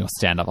vibe in your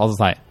stand-up. I was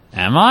like,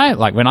 am I?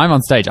 Like, when I'm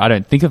on stage, I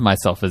don't think of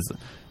myself as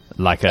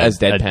like As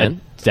deadpan?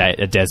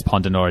 a Des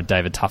Pondon or a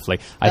David Tuffley.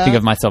 I think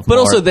of myself But more...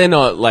 also, they're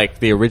not like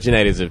the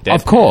originators of deadpan.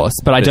 Of course,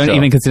 but I For don't sure.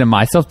 even consider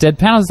myself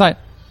deadpan. I was like,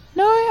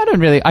 no, I don't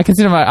really. I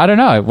consider I don't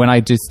know. When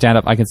I do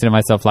stand-up, I consider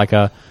myself like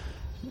a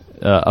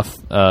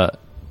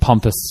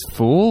pompous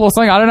fool or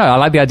something. I don't know. I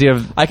like the idea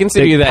of... I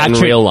consider the you that in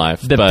real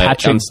life, The but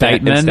Patrick in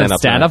Bateman of stand-up,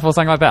 stand-up or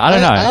something like that. I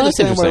don't know. I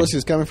understand where interesting.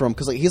 Alicia's coming from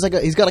because like he's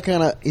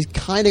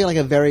kind of like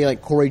a very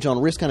like Corey John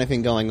Riss kind of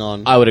thing going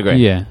on. I would agree.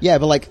 Yeah. Yeah,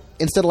 but like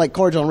instead of like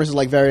Corey John Riss is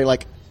like very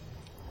like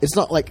it's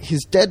not like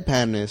his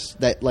deadpanness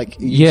that like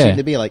you Yeah. seem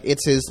to be like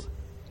it's his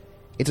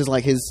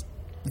like his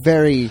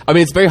very I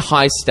mean, it's very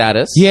high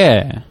status.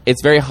 Yeah.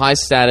 It's very high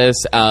status,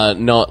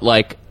 not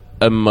like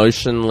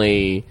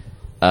emotionally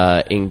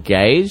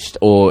engaged,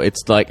 or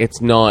it's like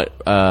it's not.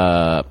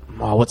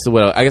 What's the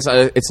word? I guess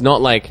it's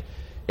not like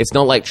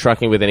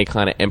trucking with any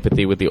kind of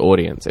empathy with the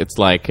audience. It's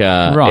like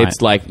Right.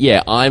 It's like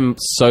I'm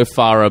so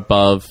far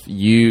above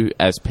you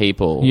as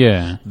people.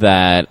 Yeah.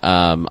 That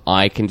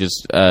I can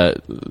just.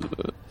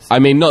 I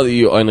mean, not that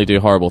you only do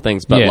horrible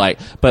things, but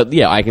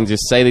Yeah. I can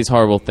just say these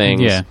horrible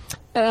things. Yeah.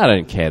 And I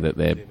don't care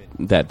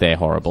that they're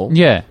horrible.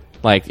 Yeah.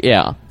 Like,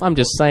 I'm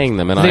just saying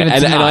them, and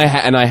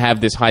Even I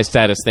have this high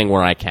status thing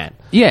where I can.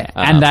 Yeah,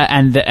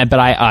 but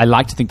I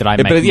like to think that I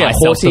make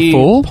myself haughty, the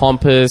fool.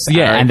 pompous,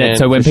 Yeah, and then, arrogant,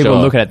 so when for people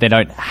sure. look at it, they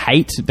don't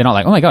hate. They're not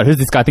like, oh my god, who's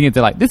this guy thinking?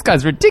 They're like, this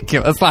guy's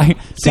ridiculous. Like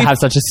to have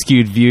such a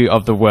skewed view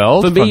of the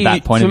world from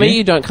that point of view. For me,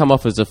 you don't come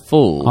off as a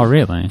fool. Oh,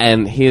 really?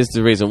 And here's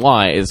the reason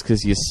why: is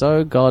because you're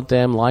so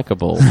goddamn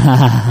likable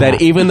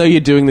that even though you're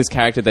doing this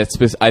character that's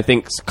I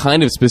think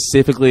kind of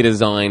specifically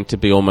designed to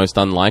be almost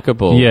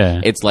unlikable,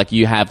 Yeah. it's like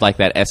you have like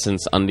that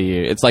essence under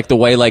you. It's like the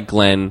way like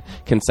Glenn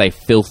can say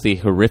filthy,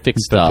 horrific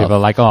stuff, people are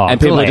like, oh, and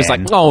people are just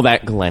Glenn. like, oh,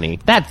 that Glenny.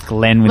 That's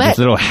Glenn with his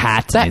little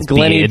hat. That and his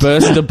Glenny beard.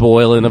 burst a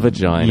boil in a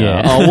vagina.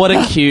 Yeah. Oh, what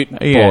a cute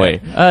boy.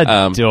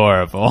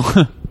 Adorable.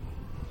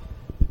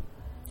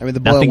 I mean the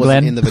boil Nothing,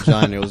 wasn't Glenn? in the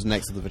vagina; it was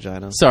next to the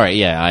vagina. Sorry,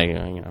 yeah, I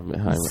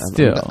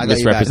Still, I got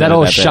you back. is that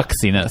all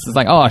misrepresented bit. shucksiness? It's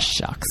like, oh,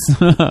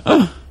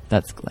 shucks.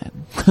 That's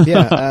Glenn.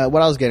 Yeah,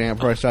 what I was getting at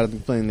before I started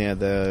explaining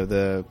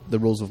the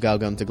rules of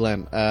Galgun to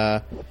Glenn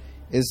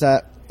is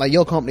that like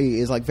your company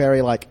is like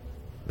very like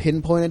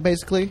pinpointed,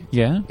 basically.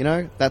 Yeah. You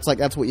know, that's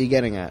what you're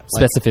getting at.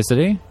 Like,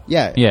 Specificity?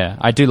 yeah, Yeah,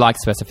 I do like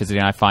specificity,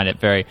 and I find it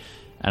very...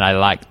 And I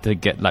like to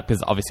get... like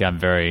because obviously I'm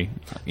very...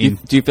 Do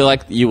you feel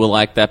like you were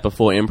like that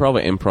before improv,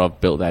 or improv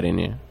built that in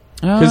you?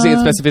 Because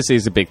specificity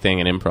is a big thing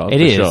in improv. It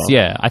for is, sure.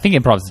 yeah. I think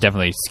improv has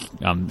definitely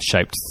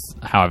shaped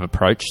how I've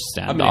approached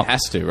I stand-up. mean, it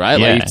has to, right?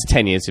 Yeah. Like, it's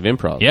 10 years of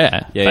improv.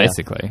 Yeah, Yeah.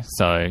 basically.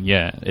 So,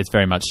 yeah, it's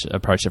very much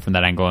approached it from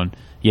that angle. And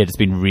just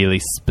been really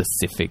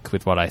specific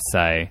with what I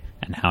say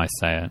and how I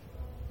say it.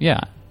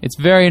 Yeah, it's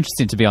very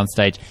interesting to be on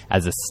stage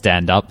as a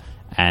stand-up,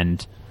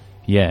 and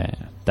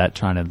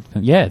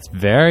it's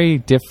very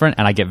different,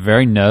 and I get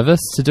very nervous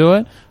to do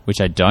it, which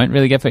I don't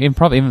really get for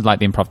improv. Even like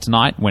the improv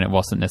tonight, when it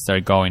wasn't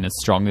necessarily going as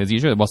strong as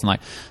usual, it wasn't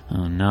like,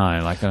 oh no,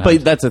 like.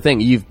 But that's the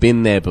thing, you've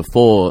been there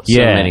before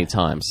so many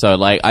times. So,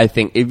 like, I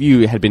think if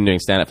you had been doing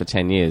stand-up for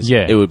 10 years,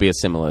 it would be a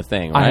similar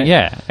thing, right?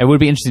 It would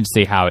be interesting to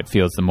see how it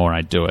feels the more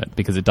I do it,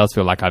 because it does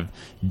feel like I've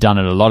done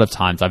it a lot of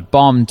times. I've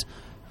bombed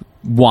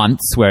once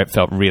where it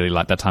felt really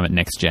like that time at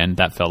Next Gen.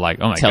 That felt like,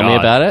 oh my God. Tell me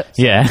about it.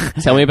 Yeah.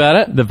 Tell me about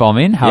it. The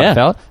bombing, how it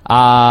felt.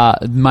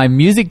 My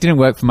music didn't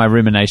work for my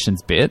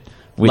Ruminations bit.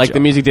 Like the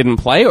music didn't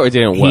play or it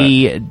didn't work?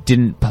 He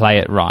didn't play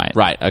it right.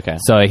 Right, okay.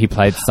 So he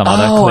played some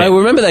other clip. Oh, I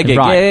remember that gig.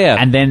 Right. Yeah.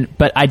 And then,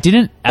 but I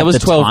didn't at That was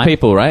the 12 time.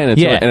 people, right?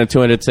 In a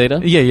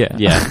 200-seater?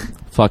 Yeah.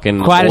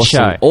 Fucking Quite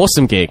awesome. a show.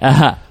 Awesome gig.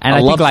 And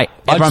I think, like, I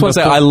just everyone want to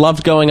say, before- I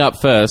loved going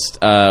up first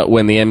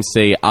when the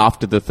MC,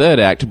 after the third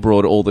act,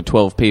 brought all the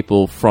 12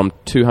 people from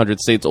 200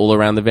 seats all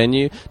around the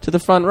venue to the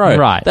front row.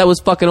 Right. That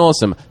was fucking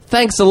awesome.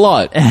 Thanks a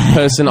lot,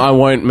 person I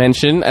won't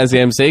mention as the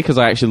MC, because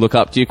I actually look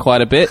up to you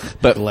quite a bit.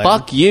 But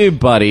fuck you,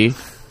 buddy.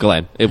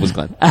 Glenn. It was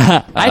Glenn.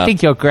 I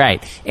think you're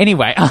great.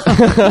 Anyway.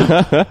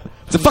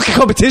 It's a fucking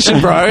competition,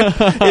 bro.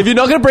 If you're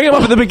not going to bring him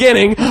up at the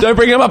beginning, don't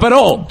bring him up at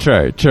all.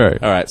 True.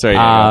 All right, sorry.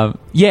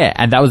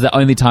 And that was the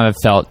only time I've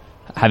felt,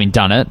 having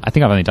done it, I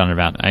think I've only done it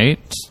about 8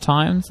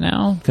 times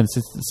now,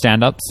 consistent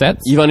stand-up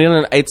sets. You've only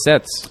done 8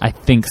 sets? I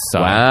think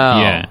so. Wow.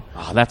 Yeah.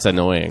 Oh, that's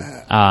annoying.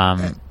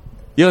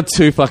 You're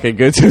too fucking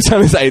good to have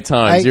done this 8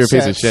 times. 8 You're a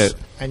piece of sets, shit.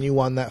 And you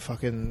won that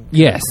fucking...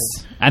 Yes.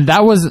 And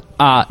that was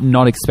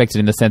not expected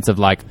in the sense of,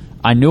 like,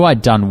 I knew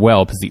I'd done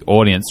well because the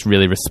audience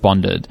really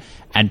responded,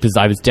 and because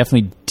I was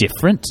definitely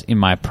different in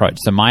my approach.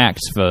 So my act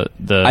for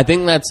the... I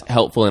think that's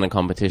helpful in a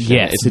competition.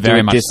 Yes, it's to very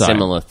do a much so.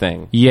 dissimilar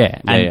thing.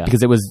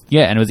 Because it was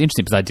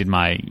interesting because I did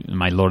my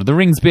Lord of the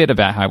Rings bit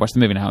about how I watched the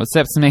movie and how it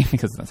upsets me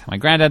because that's how my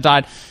granddad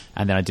died,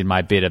 and then I did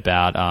my bit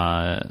about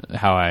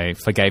how I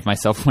forgave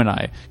myself when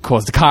I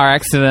caused a car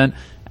accident,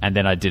 and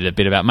then I did a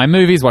bit about my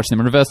movies, watching them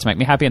in reverse to make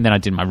me happy, and then I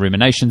did my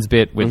ruminations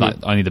bit with like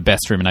only the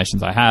best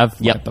ruminations I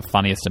have, like the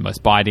funniest and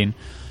most biting.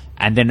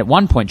 And then at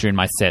one point during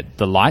my set,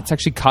 the lights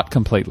actually cut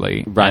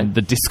completely. Right. And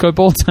the disco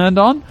ball turned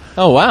on.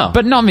 Oh, wow.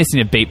 But not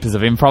missing a beat because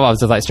of improv. I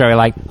was just like straight away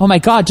like, oh my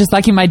God, just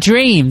like in my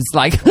dreams.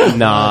 Like, Nice. And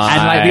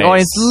like the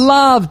audience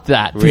loved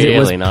that because Really it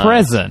was nice.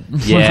 present.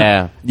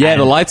 Yeah. Yeah,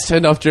 the lights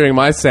turned off during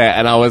my set,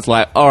 and I was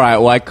like, all right,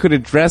 well, I could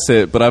address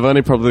it, but I've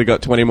only probably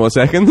got 20 more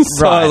seconds.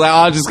 So I was like,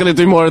 I'm just going to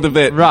do more of the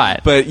bit. Right.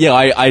 But yeah,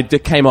 I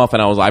came off,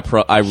 and I was like,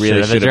 I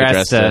really should have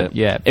addressed it.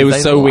 Yeah. It was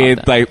They so loved weird,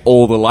 it. like,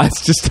 all the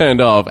lights just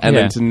turned off, and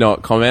then to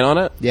not comment on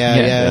it. Yeah.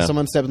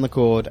 Someone stepped in the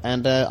cord,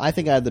 and I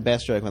think I had the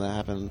best joke when that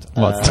happened.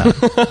 What's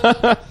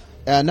that?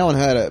 No one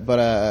heard it, but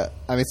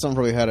I mean, someone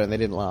probably heard it and they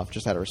didn't laugh,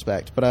 just out of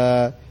respect.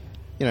 But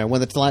when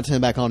the light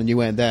turned back on and you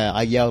weren't there,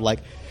 I yelled like,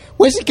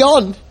 "Where's he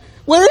gone?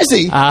 Where is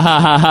he?"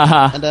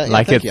 And,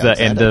 like thank it's you, the Alexander.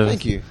 end of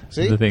Thank you.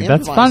 See, the thing. The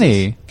That's improvisers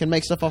funny. Can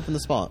make stuff up on the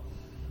spot.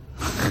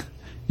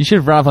 You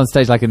should run up on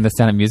stage like in the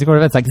Sound of Music or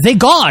whatever. It's like, they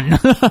gone!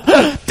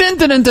 Dun, dun,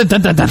 dun, dun,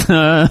 dun, dun, dun.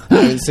 I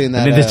haven't seen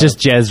that. And then there's just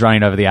Jez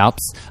running over the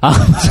Alps.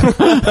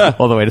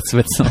 All the way to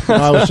Switzerland.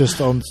 I was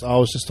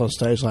just on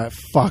stage like,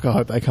 fuck, I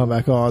hope they come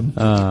back on.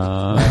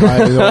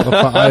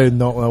 I did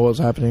not know what was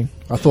happening.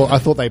 I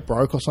thought they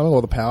broke or something,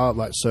 or the power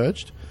like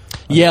surged.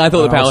 Yeah, I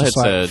thought the I was power had just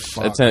like, surged.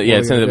 fuck, It sounded- yeah, what it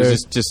are we sounded- it gonna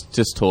was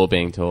just Tor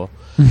being Tor.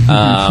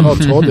 Oh,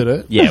 Tor did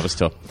it. Yeah, it was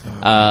Tor.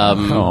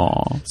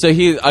 Aw. So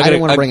here, I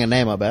didn't want to bring a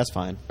name up, but that's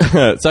fine.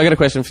 So I got a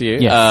question for you.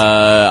 Yes.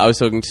 I was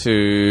talking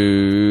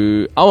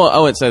to... I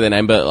won't say their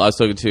name, but I was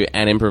talking to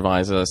an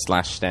improviser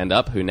 /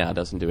 stand-up who now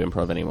doesn't do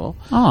improv anymore.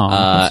 Oh,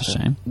 that's a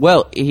shame.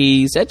 Well,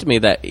 he said to me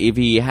that if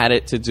he had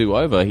it to do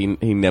over, he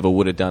never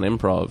would have done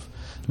improv.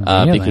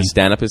 Really? Because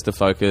stand-up is the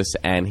focus,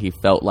 and he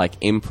felt like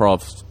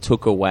improv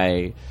took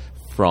away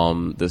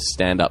from the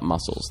stand-up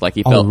muscles. Like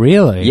he felt,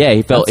 really? Yeah,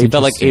 he felt That's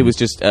like he interesting. was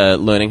just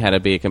learning how to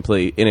be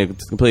in a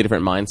completely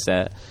different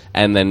mindset.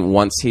 And then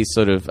once he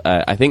sort of,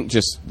 I think,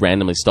 just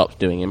randomly stopped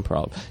doing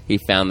improv, he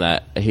found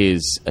that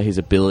his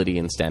ability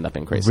in stand-up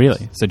increased.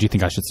 Really? So do you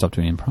think I should stop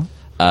doing improv?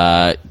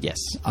 Yes.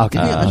 Okay.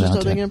 Yeah, I I'll should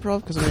start do doing it.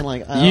 improv because I mean,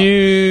 like,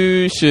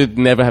 You should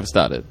never have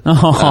started.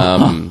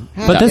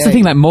 But that's the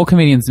thing, like more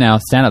comedians now,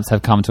 stand-ups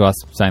have come to us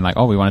saying like,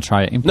 oh, we want to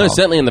try improv. No,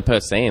 certainly in the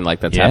Perth scene, like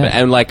that's Yeah. happened.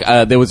 And like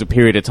there was a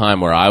period of time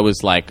where I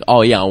was like,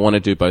 oh yeah, I want to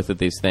do both of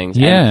these things.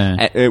 Yeah.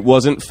 And it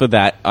wasn't for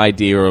that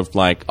idea of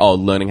like, oh,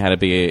 learning how to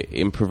be an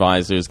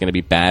improviser is going to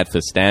be bad for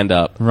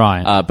stand-up.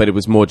 Right. But it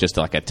was more just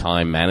like a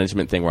time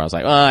management thing where I was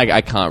like, oh, I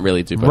can't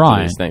really do both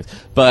Right. of these things.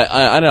 But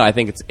I don't know, I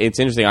think it's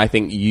interesting. I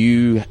think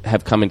you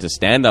have come into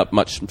stand-up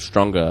much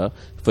stronger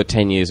for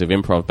 10 years of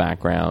improv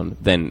background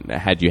than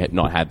had you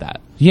not had that.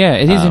 Yeah,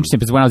 it is interesting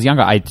because when I was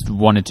younger, I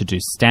wanted to do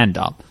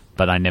stand-up,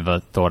 but I never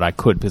thought I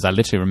could because I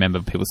literally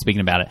remember people speaking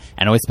about it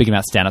and always speaking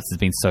about stand-ups as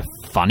being so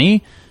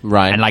funny.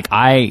 Right. And like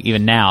I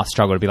even now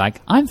struggle to be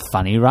like, I'm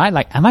funny, right?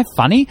 Like, am I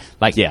funny?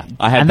 Like, Yeah,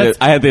 I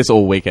had this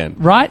all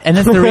weekend. right? And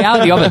that's the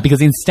reality of it because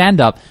in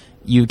stand-up,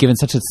 you're given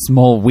such a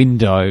small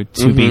window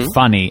to be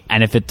funny,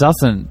 and if it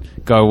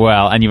doesn't go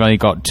well and you've only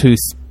got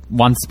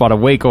one spot a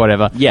week or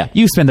whatever,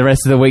 you spend the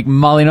rest of the week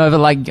mulling over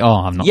like, oh,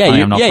 I'm not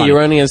funny, I'm not funny. You're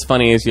only as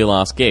funny as your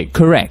last gig.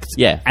 Correct.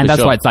 Yeah, and for that's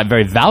sure. why it's like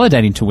very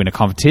validating to win a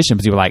competition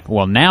because you're like,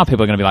 well, now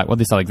people are going to be like, well,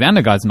 this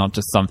Alexander guy's not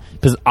just some,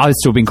 because I've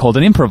still been called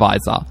an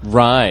improviser,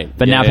 Right.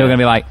 but now people are going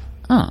to be like,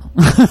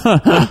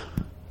 oh.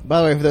 By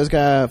the way, for those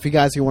guys, for you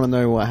guys who want to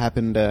know what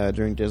happened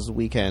during Jez's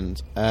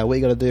weekend, what you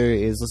got to do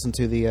is listen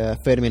to the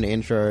 30-minute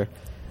intro,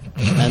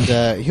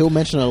 and he'll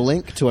mention a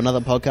link to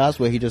another podcast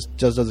where he just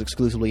does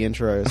exclusively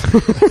intros.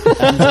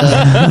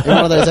 And in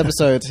one of those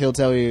episodes, he'll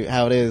tell you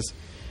how it is.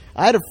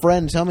 I had a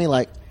friend tell me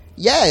like,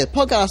 "Yeah,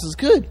 podcast is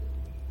good."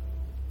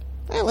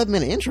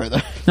 11-minute intro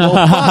though.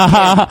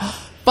 Well,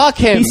 fuck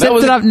him. He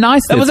sets it up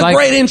nicely. That was It's a like-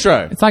 great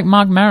intro. It's like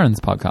Mark Maron's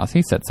podcast.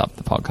 He sets up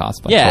the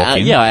podcast by Yeah,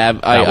 talking I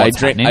about what's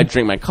happening. I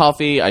drink my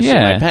coffee, I shit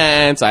Yeah. my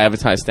pants, I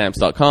advertise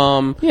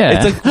stamps.com.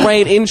 Yeah. It's a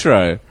great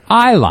intro.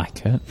 I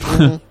like it.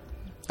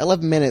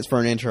 11 minutes for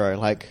an intro.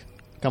 Like,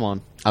 come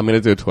on. I'm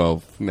going to do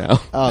 12 now.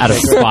 Oh, Out of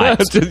okay,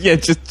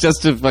 great. spite.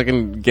 just to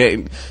fucking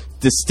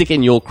to stick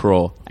in your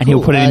craw. And he'll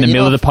Cool. put it in the You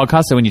middle know- of the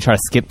podcast, so when you try to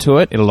skip to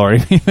it, it'll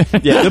already be there.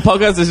 Yeah, the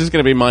podcast is just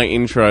going to be my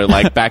intro,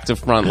 like back to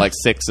front, like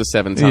 6 or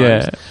 7 times,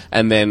 Yeah.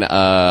 and then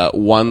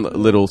one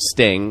little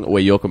sting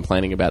where you're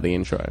complaining about the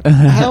intro.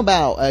 How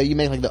about you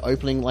make like the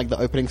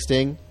opening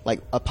sting, like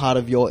a part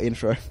of your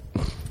intro,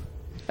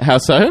 How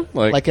so?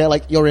 like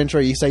your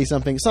intro. You say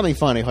something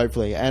funny,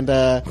 hopefully, and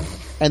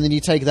then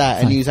you take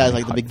that and use that as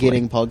like the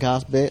beginning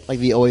podcast bit, like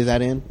you always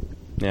add in.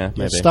 yeah, Yeah,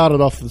 maybe.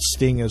 started off the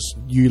sting as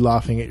you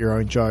laughing at your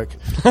own joke.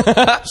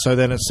 So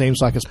then it seems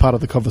like it's part of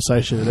the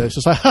conversation. And it's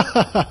just like, ha,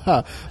 ha, ha,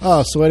 ha.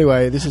 Oh, so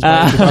anyway, this is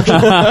my introduction.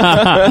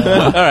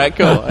 All right,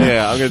 cool.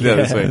 Yeah, I'm going to do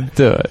that this week.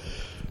 Do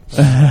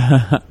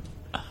it.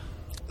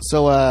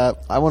 So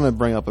I want to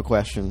bring up a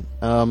question.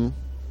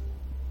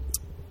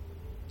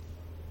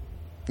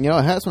 It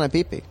hurts when I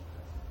pee pee.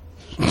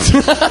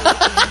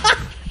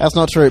 That's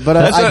not true, but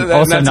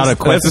also not a That's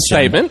question. a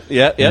statement.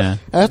 Yeah, yeah. Yeah. it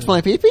hurts when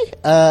I pee pee.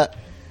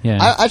 Yeah.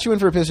 I actually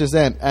went for a piss just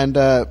then, and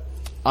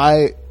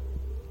I've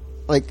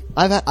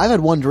had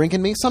one drink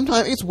in me.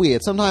 Sometimes it's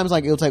weird. Sometimes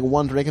like it'll take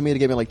one drink in me to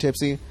get me like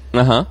tipsy,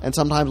 Uh-huh. and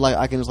sometimes like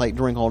I can just like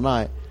drink all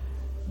night.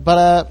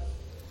 But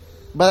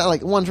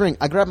like one drink,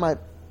 I grabbed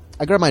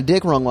my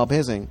dick wrong while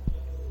pissing.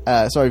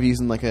 Sorry for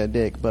using like a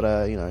dick,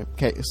 but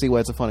see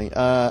words are funny.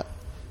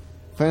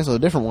 First was a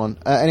different one.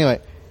 Anyway,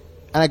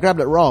 and I grabbed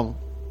it wrong,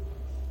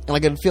 and I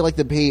could feel like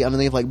the pee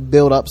underneath like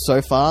build up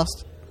so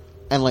fast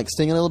and like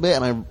sting a little bit,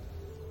 and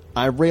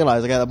I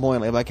realized like at that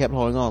point, like, if I kept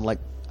holding on, like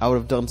I would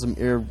have done some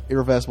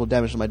irreversible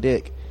damage to my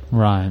dick.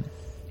 Right.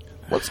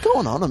 What's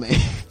going on to me?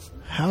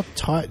 How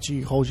tight do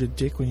you hold your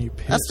dick when you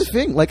piss? That's the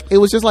thing. Like it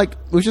was just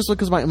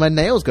because my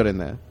nails got in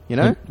there. You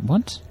know?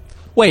 What?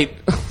 Wait.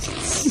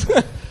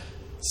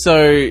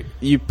 So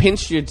you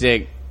pinched your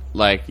dick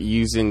like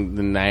using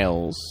the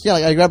nails. Yeah,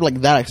 like I grabbed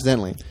like that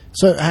accidentally.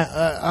 So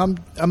I'm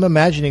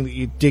imagining that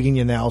you're digging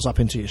your nails up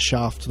into your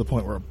shaft to the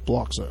point where it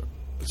blocks it.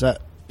 Is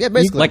that... Yeah,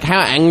 basically. Like how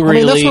I angrily?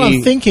 mean, that's what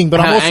I'm thinking, but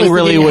how I'm also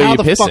angrily thinking, were how you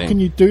the pissing? fuck can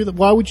you do that?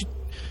 Why would you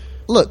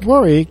Look,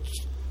 worry?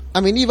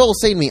 I mean, you've all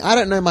seen me. I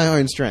don't know my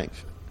own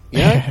strength. You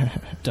know?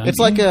 Don't It's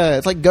you? like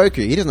Goku.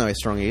 He doesn't know how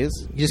strong he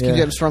is. He just keeps Yeah.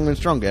 getting stronger and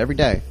stronger every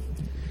day.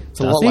 It's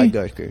a Does lot he? like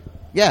Goku.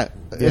 Yeah.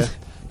 Yeah.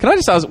 Can I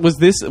just ask? Was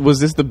this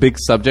the big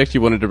subject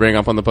you wanted to bring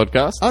up on the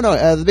podcast? Oh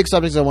no, the big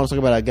subject I want to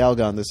talk about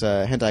Galgun, this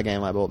hentai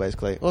game I bought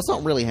basically. Well, it's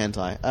not really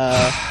hentai.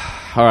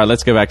 All right,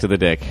 let's go back to the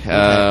dick.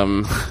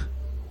 Glenn,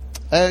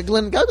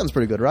 Galgun's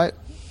pretty good, right?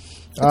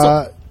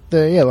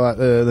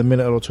 The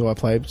minute or two I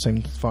played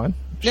seemed fine.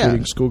 Yeah.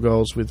 Shooting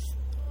schoolgirls with,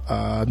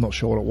 not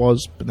sure what it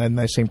was, but then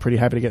they seemed pretty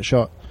happy to get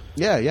shot.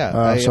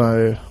 Yeah.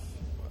 So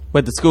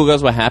Wait, the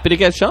schoolgirls were happy to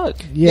get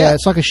shot, yeah,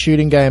 it's like a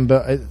shooting game,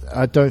 but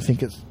I don't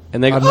think it's.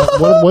 and they I'm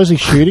not, what was he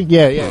shooting?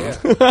 Yeah.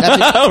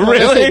 Oh,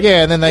 really?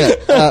 Yeah, and then they.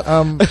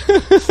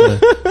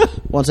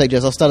 One sec,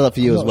 Jess. I'll start it up for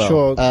you as Not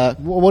well. sure.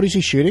 What is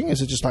he shooting?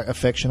 Is it just like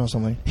affection or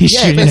something? He's Yeah,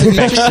 shooting basically-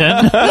 infection.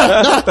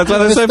 That's why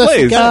they're so That's the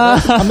pleased. game.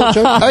 I'm not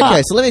joking.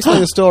 Okay, so let me explain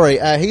the story.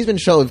 He's been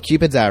shot with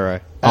Cupid's arrow,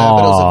 but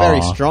it was a very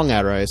Aw. strong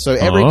arrow. So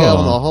every girl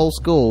in the whole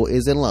school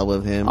is in love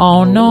with him.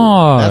 Oh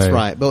no. That's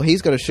right. But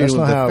he's got to shoot That's him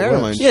with the not how it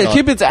pheromone works. Yeah, shot.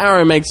 Cupid's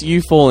arrow makes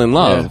you fall in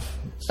love.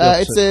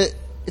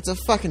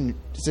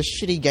 It's a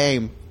shitty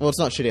game. Well, it's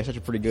not shitty. It's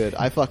actually pretty good.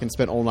 I fucking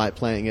spent all night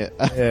playing it.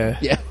 Yeah.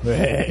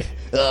 Yeah.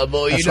 Oh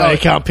boy, That's why you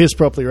can't piss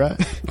properly, right?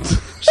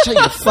 Shut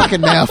your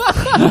fucking mouth.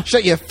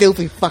 Shut your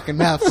filthy fucking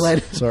mouth,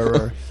 Glenn. Sorry,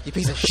 Rory. You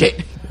piece of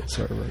shit.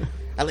 Sorry, Rory.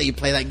 I let you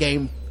play that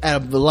game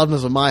out of the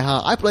loveness of my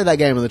heart. I played that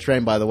game on the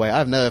train, by the way.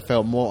 I've never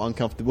felt more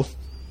uncomfortable.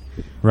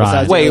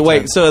 Right. Besides-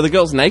 Wait. So are the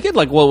girls naked?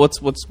 Like, well, what's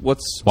Why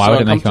so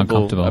would it make you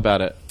uncomfortable uncomfortable?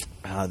 about it?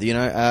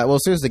 Well,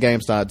 as soon as the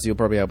game starts, you'll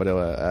probably be able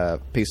to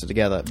piece it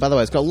together. By the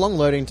way, it's got a long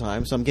loading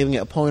time, so I'm giving it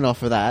a point off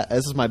for that.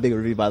 This is my big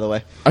review, by the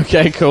way.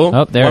 Okay, cool.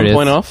 Oh, there 1 it is.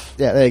 point off.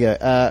 Yeah, there you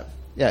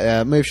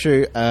go. Move,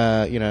 shoot.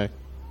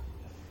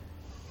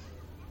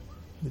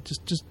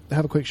 Just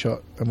have a quick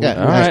shot. And Yeah.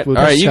 All right. All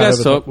right, you chat guys over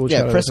the talk. top. We'll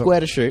chat over Press the top. square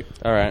to shoot.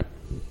 All right.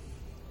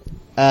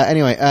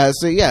 Anyway, and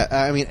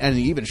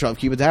you've been shot with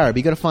Cupid's arrow, but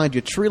you got to find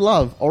your true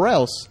love, or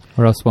else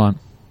everyone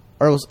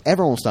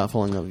will start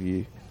falling in love with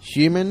you.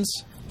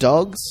 Humans,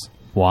 dogs,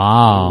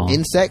 Wow.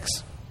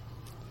 insects.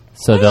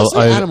 So What they'll else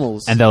are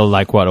animals? and they'll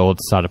all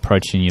start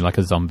approaching you like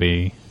a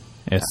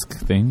zombie-esque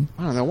thing.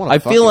 I don't know. What I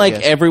feel like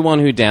everyone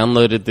who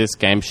downloaded this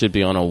game should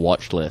be on a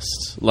watch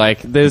list.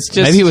 Like, there's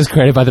just Maybe it was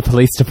created by the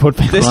police to put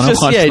people there's on a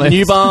just watch list.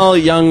 nubile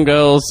young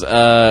girls who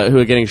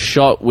are getting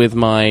shot with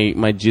my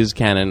jizz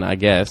cannon. I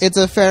guess It's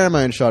a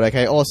pheromone shot,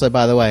 okay? Also,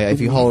 by the way,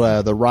 if you hold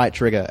the right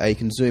trigger, you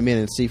can zoom in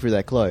and see through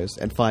their clothes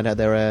and find out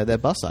their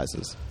bust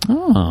sizes.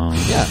 Oh.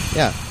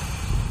 Yeah.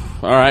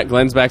 all right.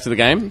 Glenn's back to the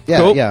game. Yeah,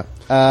 cool. yeah.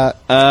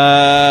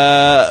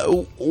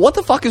 What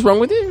the fuck is wrong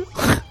with you?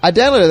 I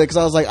downloaded it because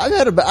I was like, I've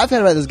heard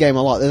about this game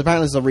a lot. There's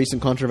apparently there's a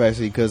recent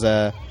controversy because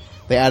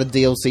they added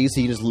DLC so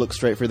you just look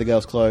straight through the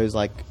girl's clothes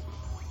like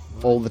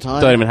all the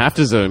time. Don't even have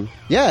to zoom.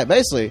 Yeah,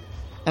 basically.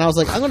 And I was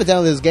like, I'm going to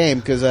download this game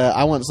because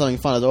I want something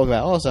fun to talk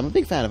about. Also, I'm a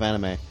big fan of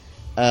anime.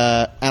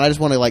 And I just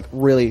want to like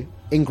really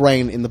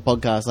ingrain in the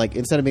podcast, like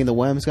instead of being the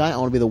worms guy, I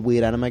want to be the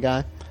weird anime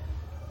guy.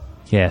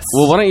 Yes.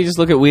 Well, why don't you just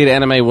look at weird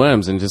anime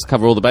worms and just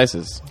cover all the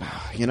bases?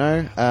 You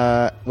know?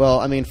 Well,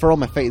 I mean, for all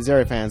my Fate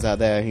Zero fans out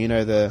there, you know,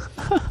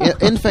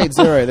 in Fate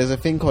Zero, there's a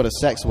thing called a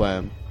sex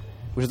worm,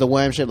 which is a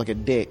worm shaped like a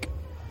dick.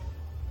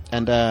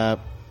 And,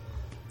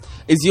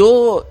 Is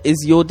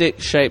your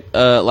dick shaped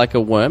like a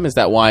worm? Is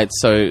that why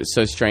it's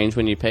so strange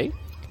when you pee?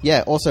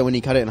 yeah, also when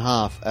you cut it in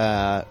half...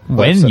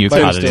 When you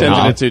cut it in Turns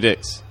half. into two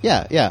dicks.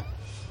 Yeah. It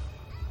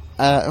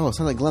sounds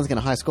like Glenn's getting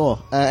a high score.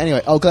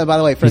 Anyway, Glenn, by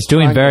the way... He's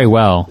doing very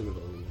well.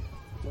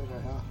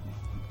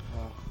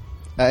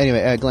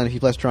 Glenn, if you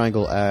press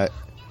triangle...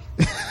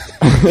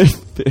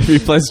 If you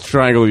press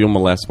triangle, you'll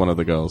molest one of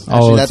the girls.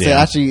 Oh, that's dear.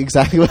 actually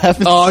exactly what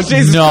happens. Oh,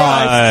 Jesus Christ!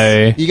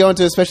 No. You go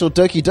into a special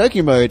Doki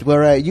Doki mode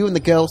where you and the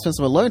girl spend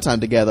some alone time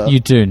together. You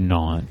do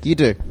not. You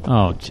do.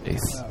 Oh, jeez.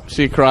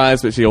 She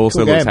cries, but she also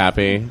Cool looks game.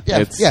 happy. Yeah,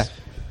 It's, yeah.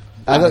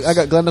 I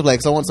got Glenn to play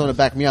because I want someone to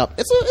back me up.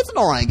 It's an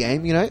alright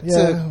game, you know.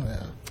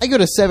 I give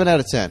it a 7 out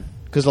of 10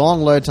 because the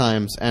long load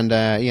times and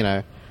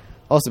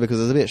also because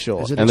it's a bit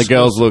short. Is it And the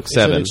girls look Is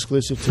 7. it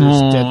exclusive to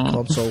his dead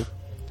console,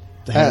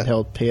 the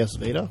handheld PS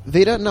Vita?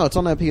 Vita? No, it's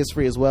on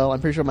PS3 as well. I'm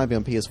pretty sure it might be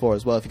on PS4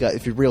 as well.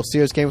 If you real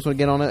serious gamers want to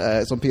get on it,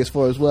 it's on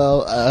PS4 as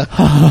well.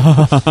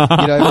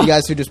 You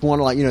guys who just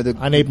want to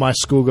I need my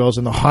schoolgirls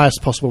in the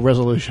highest possible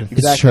resolution.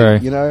 exactly.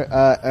 true.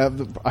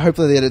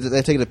 Hopefully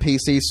they're taking a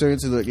PC soon,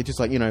 so that it's just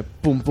like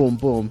boom, boom,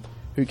 boom.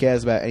 Who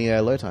cares about any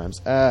load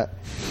times? But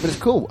it's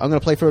cool. I'm gonna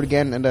play through it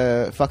again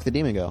and fuck the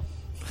demon girl.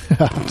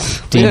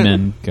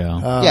 Demon girl.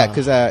 Yeah,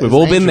 because We've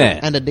all been there.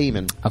 and a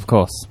demon. Of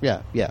course.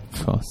 Yeah.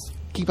 Of course.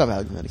 Keep up,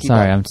 Alexander. Keep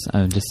Sorry, up.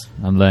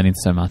 I'm learning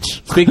so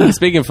much.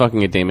 Speaking of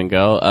fucking a demon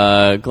girl,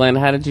 Glenn,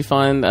 how did you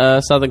find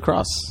Southern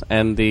Cross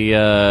and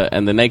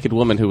the naked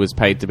woman who was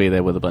paid to be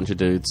there with a bunch of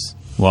dudes?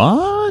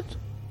 What?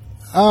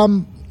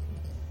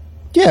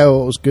 Yeah,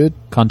 well, it was good.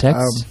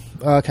 Context?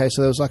 Okay,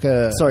 so there was like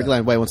a... Sorry,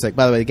 Glenn. Wait 1 sec.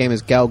 By the way, the game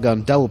is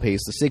Galgun Double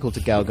Piece, the sequel to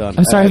Galgun.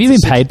 I'm sorry, have you been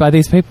paid by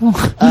these people?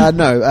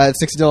 No,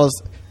 $60.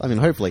 I mean,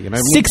 hopefully,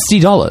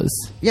 $60?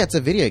 Yeah, it's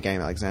a video game,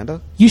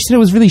 Alexander. You said it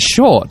was really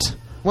short.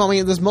 Well, I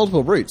mean, there's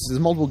multiple routes. There's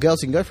multiple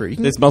girls you can go through. You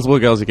can There's multiple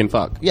girls you can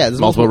fuck. Yeah, there's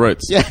multiple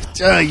routes. Yeah,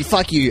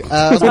 fuck you.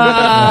 I was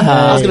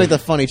gonna make the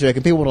funny joke,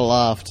 and people would have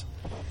laughed.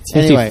 50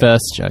 Anyway.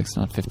 first jokes,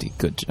 not 50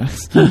 good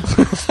jokes.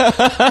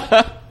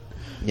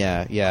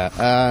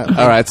 Yeah.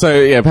 All right, so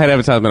yeah, paid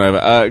advertisement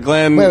over.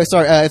 Glenn, Wait,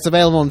 sorry. It's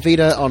available on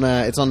Vita.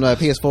 It's on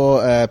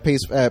PS4,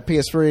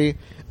 PS3.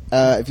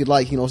 If you'd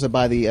like, you can also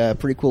buy the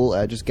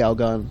prequel, just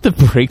Galgun. The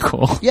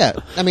prequel. Yeah,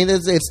 I mean,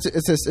 it's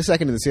a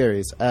second in the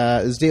series.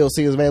 There's DLC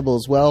is available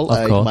as well. Of You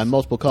can course. buy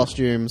multiple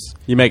costumes.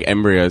 you make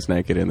embryos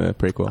naked in the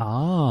prequel.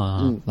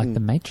 Ah, like the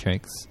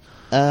Matrix.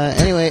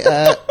 Anyway,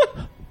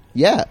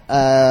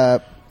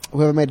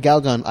 whoever made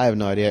Galgun, I have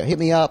no idea. Hit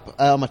me up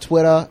on my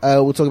Twitter.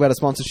 We'll talk about a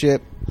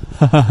sponsorship.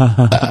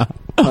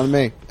 On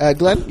me.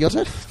 Glenn, your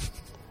turn?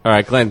 All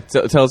right, Glenn,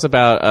 tell us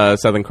about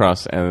Southern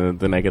Cross and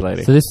the naked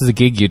lady. So this is a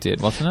gig you did,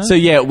 wasn't it? So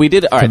yeah, we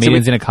did. All right,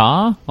 Comedians so in a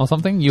car or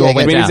something? You Yeah, all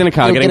went comedians down. in a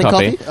car You getting getting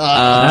coffee.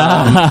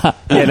 coffee?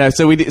 Yeah, no.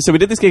 So we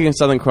did this gig in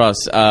Southern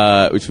Cross,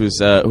 which was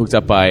hooked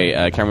up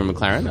by Cameron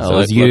McLaren. So it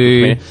was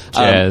you,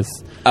 Jez.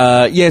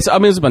 Yes, I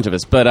mean it was a bunch of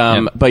us, but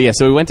yeah.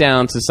 So we went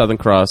down to Southern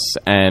Cross,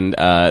 and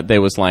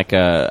there was like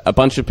a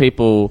bunch of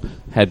people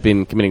had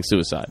been committing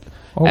suicide.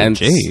 Oh, and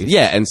geez.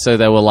 yeah, and so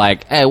they were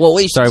like, "Hey, what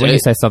we should Sorry, do?" when you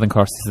say Southern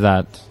Cross, is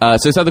that...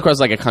 so Southern Cross is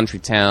like a country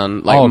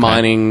town, like Oh, okay.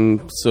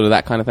 mining, sort of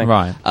that kind of thing,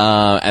 Right.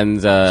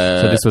 And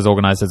So this was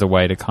organised as a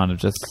way to kind of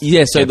just...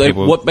 yeah, so get they,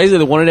 people- basically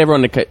they wanted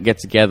everyone to get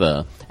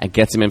together and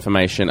get some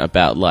information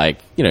about, like,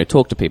 you know,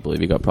 talk to people if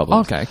you got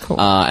problems. Okay, cool.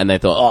 And they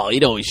thought, oh, you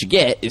know what we should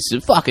get is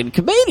some fucking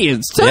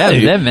comedians too. Yeah,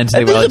 they're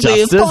mentally And this'll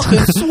be a well-adjusted.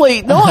 fucking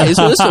sweet night. Is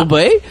what this will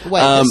be.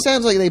 Wait, this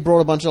sounds like they brought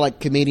a bunch of like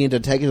comedian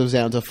detectives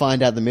down to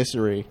find out the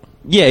mystery.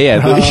 Yeah,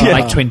 yeah,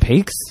 Like Twin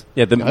Peaks?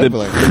 yeah.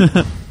 Hopefully.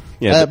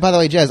 Yeah, By the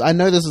way, Jez, I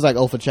know this is like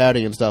all for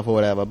charity and stuff or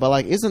whatever, but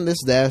like, isn't this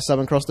their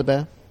Southern Cross the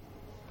Bear?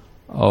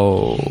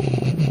 Oh.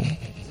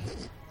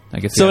 I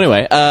guess so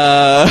anyway,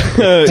 yeah.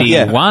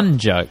 D1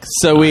 jokes.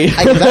 So we,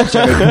 Hey, for that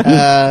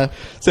joke,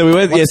 so we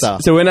went. Yes, What's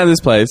up? so we went out to this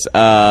place.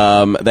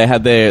 They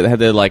had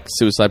their like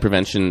suicide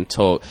prevention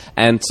talk,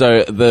 and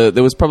so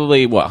there was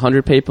probably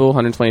 100 people,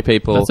 120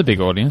 people. That's a big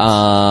audience.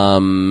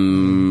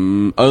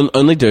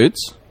 Only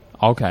dudes.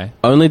 Okay.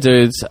 Only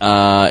dudes,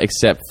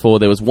 except for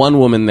there was one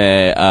woman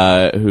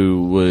there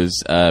who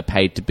was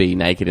paid to be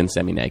naked and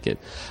semi-naked.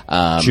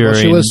 During...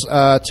 She was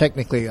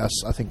technically, I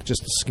think,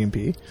 just a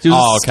skimpy. She was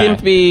Oh, okay.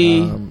 skimpy,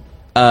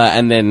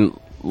 and then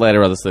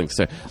later other things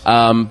too.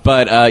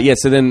 Yeah,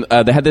 so then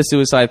they had their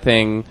suicide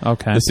thing,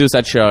 Okay. the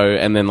suicide show,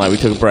 and then like we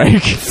took a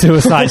break.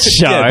 Suicide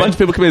show. Yeah, a bunch of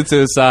people committed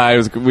suicide. It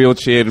was real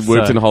cheered,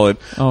 whooped So- and hollered.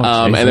 Oh,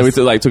 and then we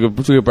Jesus. took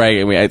a break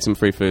and we ate some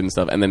free food and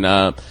stuff. And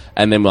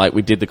then like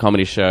we did the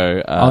comedy show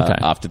Okay.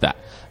 after that.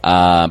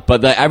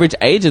 But the average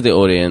age of the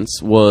audience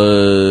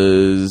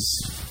was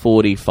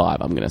 45.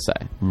 I'm gonna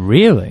say.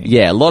 Really?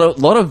 Yeah, a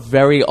lot of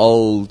very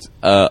old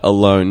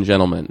alone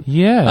gentlemen.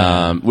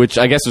 Yeah. Which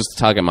I guess was the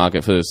target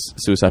market for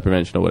suicide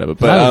prevention or whatever.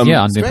 But Oh,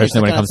 yeah, under the Strange, impression that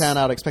the when it kind comes... of town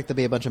I would expect to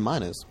be a bunch of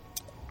miners.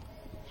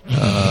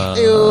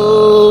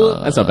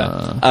 that's not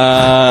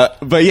bad.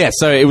 But yeah,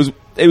 so it was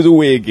a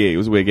weird gig. It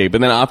was a weird gig.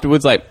 But then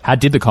afterwards, like, How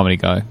did the comedy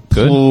go?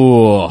 Good?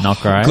 ooh, Not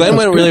great? Glenn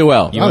went really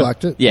well. I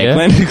liked it. Yeah,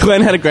 Yeah?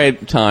 Glenn had a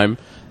great time.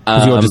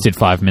 'Cause you all just did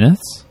 5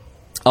 minutes?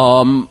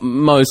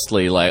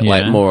 Mostly like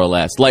Yeah. more or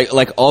less.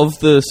 Like of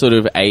the sort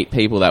of 8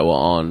 people that were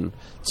on,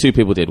 2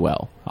 people did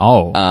well.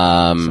 Oh. So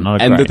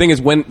not a And the great. thing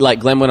is, when like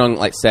Glenn went on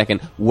like second,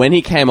 when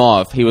he came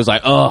off, he was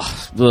like, "Oh,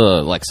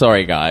 like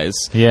sorry guys."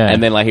 Yeah.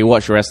 And then like he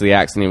watched the rest of the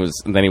acts, and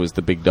then he was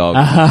the big dog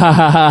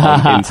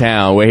in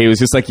town, where he was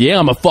just like, "Yeah,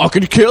 I'm a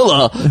fucking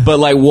killer." But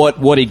like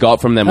what he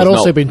got from them was I'd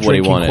also not been what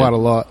he drinking wanted. quite a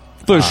lot.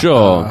 For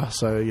sure.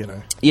 So, you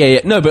know. Yeah,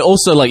 no, but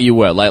also like you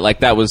were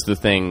like that was the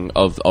thing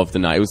of the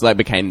night. It was like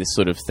became this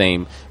sort of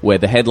theme where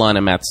the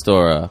headliner Matt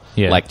Storer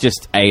Yeah. like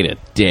just ate a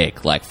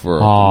dick like for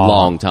a Oh.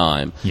 long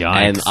time, Yikes.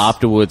 and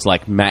afterwards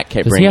like Matt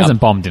kept Because he bringing hasn't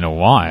up. bombed in a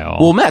while.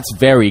 Well, Matt's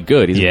very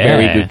good. He's Yeah. a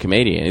very good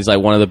comedian. He's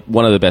like one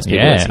of the best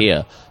people Yeah. that's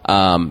here.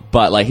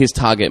 But like his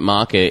target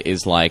market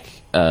is like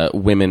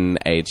women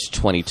aged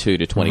 22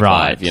 to 25.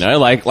 Right. You know,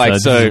 like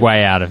this so. is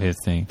way out of his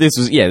thing. This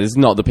is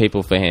not the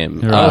people for him.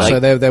 Right. Also,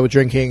 like- they were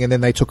drinking, and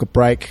then they took a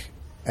break.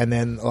 And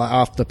then like,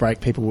 after the break,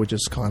 people were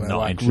just kind of Not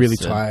like really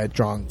interested. tired,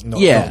 drunk, not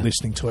Yeah.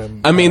 listening to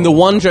him. I mean, the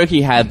one joke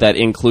he had that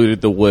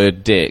included the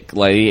word dick,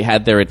 like he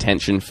had their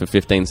attention for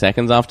 15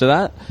 seconds after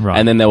that, Right.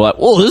 and then they were like,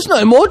 "Oh, there's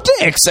no more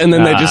dicks," and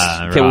then they just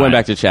right. went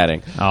back to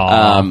chatting.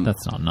 Oh,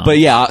 that's not nice. But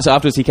yeah, so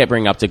afterwards he kept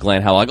bringing up to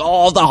Glenn how like,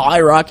 "Oh, the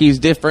hierarchy's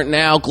different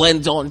now.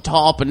 Glenn's on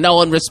top, and no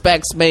one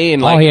respects me."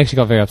 And like, Oh, he actually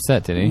got very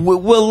upset, did he? well,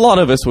 a lot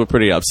of us were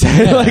pretty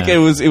upset. Like it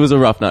was a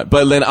rough night.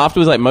 But then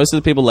afterwards, like most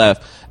of the people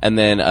left, and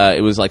then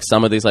it was like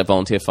some of these like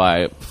volunteer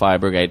fire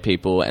brigade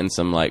people and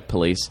some like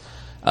police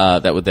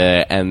that were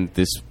there, and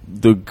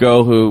the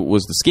girl who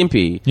was the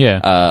skimpy,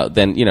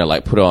 then you know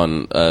like put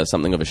on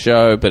something of a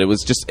show. But it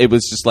was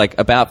just like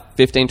about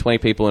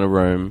 15-20 people in a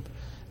room,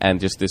 and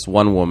just this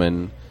one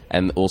woman.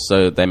 And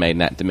also, they made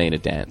Nat Demeanor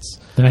dance.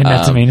 They made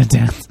Nat Demeanor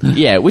dance.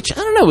 Yeah, which, I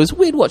don't know, it was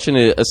weird watching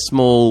a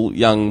small,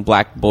 young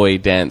black boy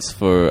dance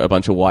for a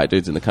bunch of white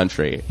dudes in the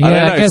country. Yeah, I don't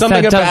I know, guess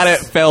something that about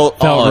does- it felt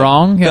Felt odd,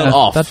 wrong? Felt Yeah,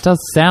 off. that does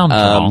sound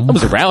wrong. It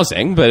was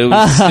arousing, but it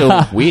was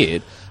still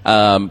weird.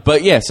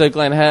 But yeah, so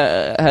Glenn,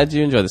 how did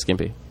you enjoy the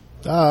Skimpy?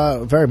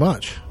 Very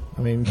much.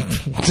 I mean,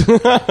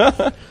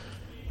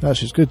 no,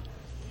 she's good.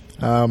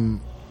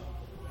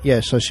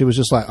 Yeah, so she was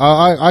just like,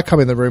 I come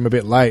in the room a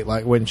bit late,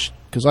 like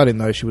because I didn't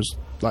know she was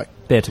like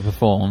There to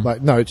perform.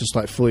 no, just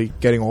like fully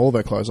getting all of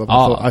her clothes off.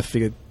 Oh. I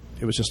figured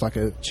it was just like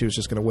she was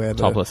just going to wear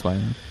the Topless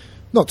way.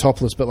 not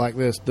topless, but like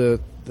the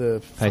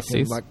Pasties?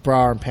 fucking, like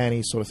bra and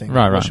panties sort of thing.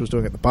 Right, what right. she was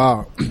doing at the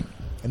bar.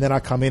 And then I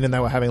come in and they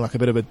were having like a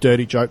bit of a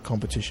dirty joke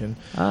competition.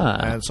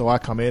 And so I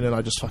come in and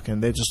I just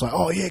they're just like,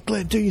 "Oh yeah,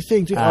 Glenn, do your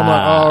thing." I'm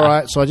like, "Oh, all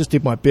right." So I just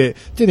did my bit.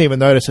 Didn't even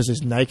notice there's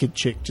this naked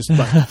chick just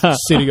like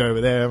sitting over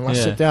there. And I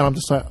sit down, I'm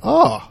just like,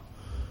 "Oh,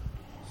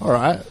 all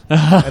right."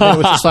 And then it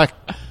was just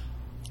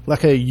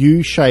like a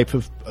U shape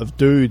of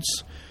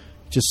dudes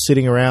just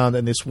sitting around,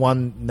 and this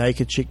one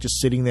naked chick just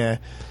sitting there,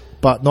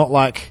 but not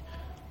like.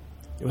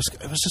 It was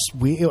just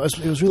weird. It was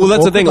really. Well,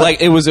 that's the awkward, thing.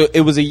 Like it was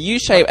a U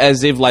shape,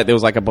 as if like there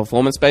was like a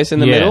performance space in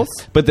the Yes. middle.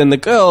 But then the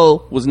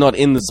girl was not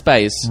in the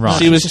space. Right.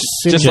 She was Just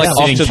just sitting like down.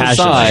 off to the Sitting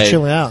side.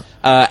 chilling out.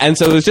 And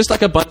so it was just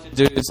like a bunch of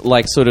dudes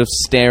like sort of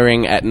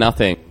staring at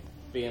nothing,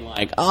 being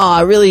like,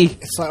 I really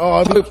It's like,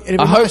 oh,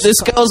 I hope this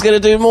girl's going to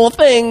do more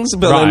things,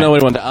 but Right. then no one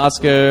wanted to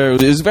ask her.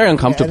 It was very And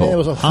uncomfortable. there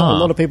was a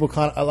lot of people,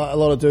 a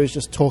lot of dudes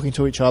just talking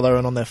to each other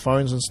and on their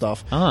phones and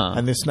stuff.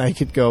 And this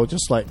naked girl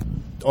just like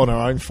on her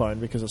own phone,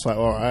 because it's like,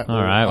 all right,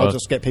 right, I'll well-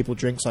 just get people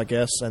drinks, I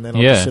guess, and then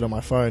I'll Yeah. just sit on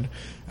my phone.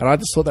 And I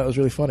just thought that was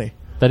really funny.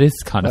 That is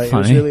kind of Like, funny.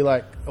 it was really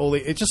like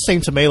it just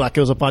seemed to me like it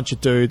was a bunch of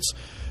dudes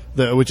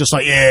that were just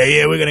like,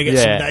 yeah, we're gonna get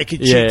Yeah. some naked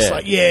Yeah. chicks,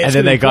 like, yeah, And it's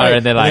then gonna they be go great.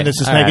 and they're then like, there's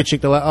this all naked right.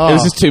 chick. They're like, oh, It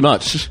was just too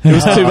much. It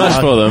was too much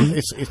for them.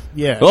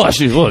 Yeah. Oh,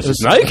 she's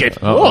naked.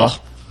 Oh.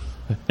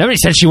 Nobody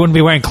said she wouldn't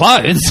be wearing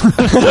clothes.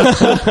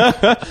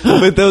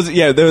 But there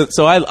was,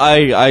 so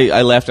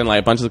I left, and like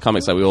a bunch of the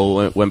comics, like we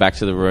all went back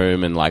to the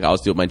room, and like I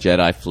was doing my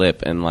Jedi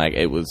flip, and like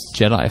it was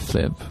Jedi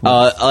flip. it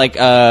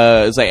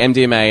was like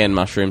MDMA and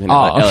mushrooms and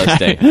like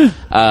okay. LSD. So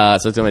I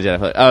was doing my Jedi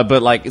flip.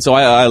 But like, so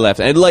I left,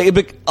 and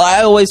like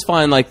I always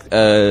find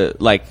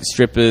like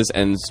strippers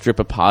and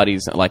stripper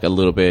parties like a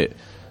little bit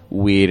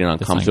weird and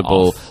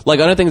uncomfortable. off. Like,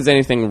 I don't think there's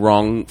anything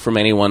wrong from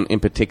anyone in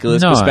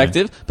particular's No.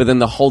 perspective, but then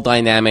the whole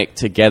dynamic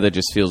together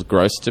just feels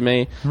gross to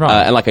me.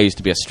 Right. And like, I used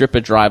to be a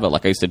stripper driver.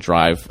 Like, I used to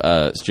drive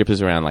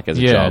strippers around like as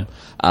a Yeah.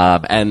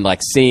 job. And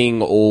like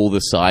seeing all the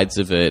sides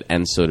of it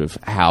and sort of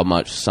how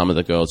much some of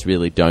the girls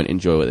really don't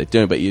enjoy what they're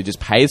doing, but you just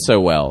pay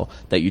so well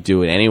that you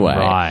do it anyway.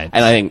 Right.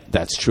 And I think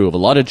that's true of a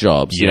lot of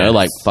jobs, you know, Yes.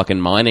 like fucking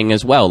mining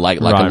as well. Like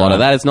Right, a lot right. of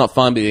that is not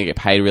fun, but you get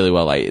paid really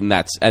well. Like,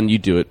 and you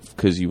do it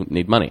because you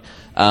need money.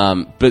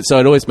 But so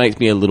it always makes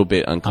me a little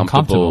bit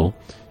uncomfortable.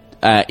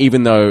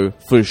 Even though,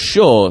 for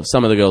sure,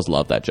 some of the girls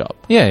love that job.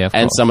 Yeah, of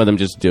And course. some of them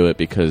just do it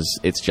because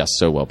it's just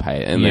so well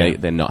paid and Yeah.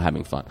 they're not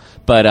having fun.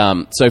 But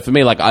so for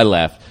me, like, I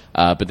left.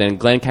 But then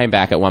Glenn came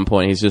back at one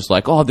point. And he's just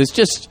like, "Oh, there's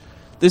just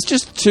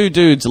two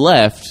dudes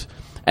left,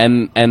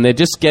 and they're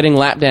just getting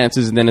lap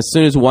dances. And then as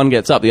soon as one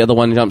gets up, the other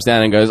one jumps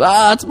down and goes,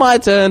 it's my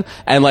turn."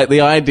 And like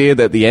the idea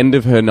that the end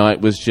of her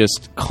night was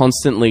just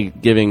constantly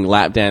giving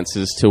lap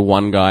dances to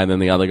one guy and then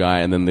the other guy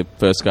and then the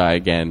first guy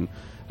again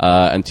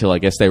until I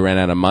guess they ran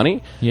out of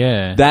money.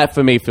 Yeah. That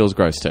for me feels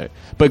gross too.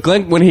 But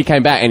Glenn, when he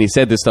came back and he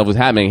said this stuff was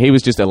happening, he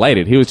was just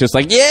elated. He was just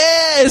like,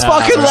 "Yeah, it's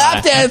fucking right.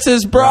 lap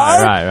dances, bro!"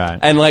 Right.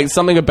 And like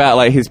something about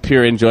like his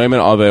pure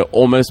enjoyment of it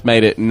almost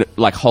made it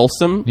like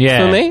wholesome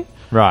Yeah. for me.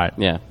 Right.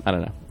 Yeah, I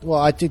don't know. Well,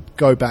 I did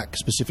go back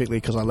specifically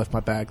because I left my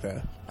bag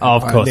there. Oh,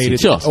 of I course you needed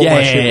did. all Yeah, my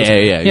yeah, shit was- yeah.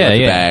 You Yeah, got the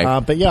yeah.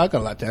 bag. But yeah, I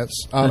got a lap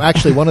dance.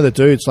 Actually, one of the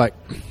dudes, like,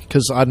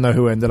 because I don't know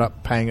who ended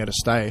up paying her to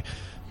stay,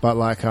 but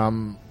like,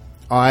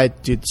 I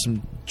did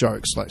some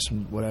jokes, like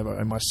some whatever,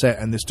 in my set,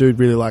 and this dude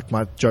really liked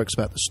my jokes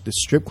about this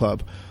strip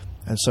club,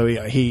 and so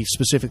he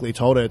specifically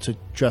told her to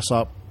dress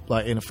up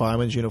like in a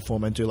fireman's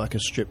uniform and do like a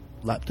strip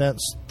lap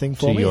dance thing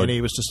for To me, your- and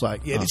he was just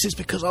like, "Yeah, this is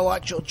because I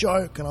liked your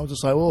joke," and I was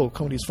just like, "Oh,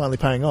 comedy's finally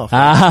paying off."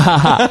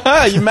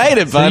 You made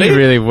it, So buddy. you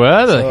really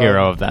were the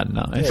hero of that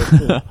night. Yeah,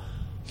 cool.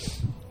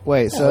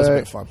 Wait, That was a so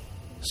bit fun.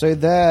 so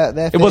their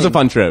It was a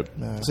fun trip.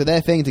 So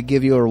their thing to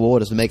give you a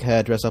reward is to make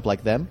her dress up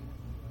like them.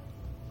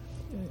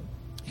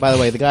 By the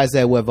way, the guys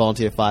there were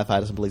volunteer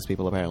firefighters and police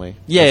people, apparently.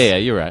 Yeah,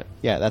 you're right.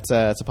 Yeah, that's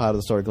a part of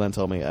the story Glenn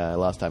told me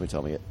last time he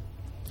told me it.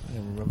 Was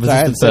Sorry, I this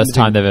hadn't the said first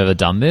time anything. they've ever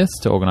done this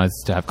to organise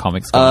to have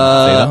comics go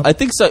and see them? I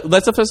think so.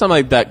 That's the first time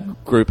like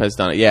that group has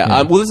done it.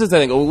 Yeah. Well, this is the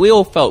thing. We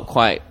all felt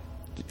quite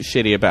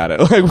shitty about it.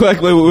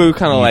 like we were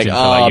kind of You like, didn't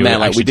feel like "Oh you man,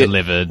 like actually we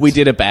delivered."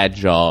 did a bad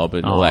job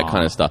and all that Aw.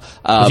 kind of stuff."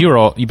 'Cause you were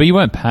all, but you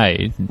weren't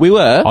paid. We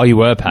were. Oh, you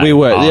were paid. We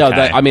were. Oh, Yeah.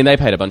 okay. I mean, they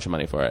paid a bunch of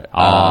money for it.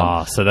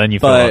 So then you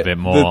feel but a bit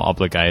more the-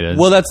 obligated.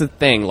 Well, that's the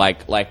thing. Like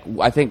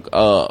I think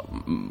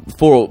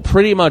for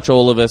pretty much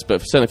all of us, but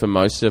certainly for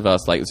most of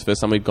us, like it's the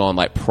first time we've gone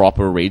like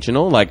proper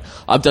regional. Like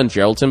I've done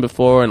Geraldton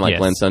before, and like Yes.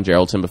 Glenn's done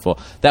Geraldton before.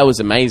 That was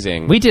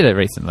amazing. we did it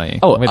recently.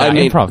 Oh, with I our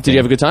mean, improv did you team.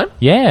 have a good time?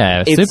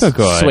 Yeah, It's super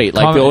good. sweet.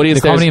 Like, the audience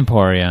the Comedy there's-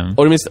 Emporium.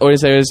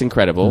 Audience area is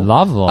incredible.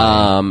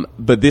 Lovely.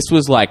 But this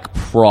was like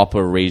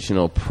proper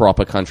regional,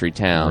 proper country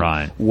town.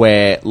 Right.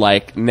 Where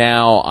like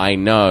now I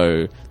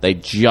know they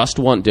just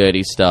want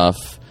dirty stuff.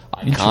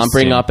 I can't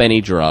bring Interesting. up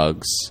any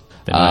drugs.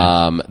 They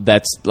won't.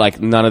 That's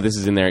like none of this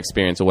is in their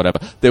experience or whatever.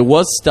 There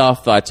was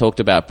stuff that I talked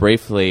about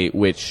briefly,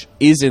 which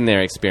is in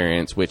their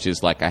experience, which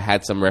is like I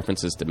had some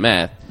references to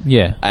meth.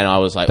 Yeah. And I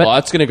was like, But- oh,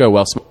 it's going to go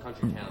well. Small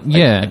country town.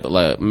 Yeah.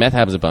 Like, meth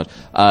happens a bunch.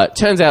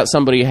 Turns out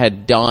somebody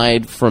had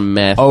died from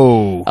meth.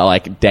 Oh.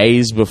 Like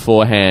days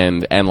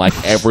beforehand, and like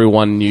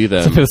everyone knew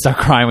them. People start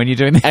crying when you're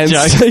doing these And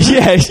jokes. so,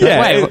 yeah.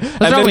 Wait, And what's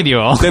then- wrong with you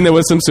all? Then there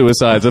was some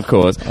suicides, of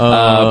course.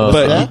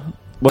 But that?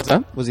 what's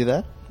that? Was he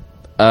there?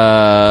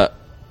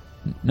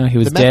 No, he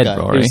was The meth dead, guy. He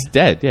Rory. was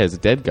dead. Yeah, he's a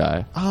dead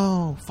guy.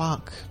 Oh,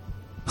 fuck.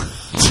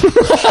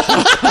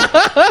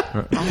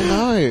 Oh,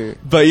 no.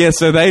 But yeah,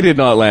 so they did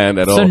not land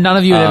at all. So none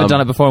of you had ever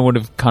done it before and would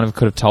have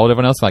could have told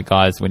everyone else, like,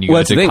 guys, when you go Well,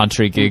 that's to the thing.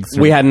 country gigs.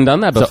 We hadn't done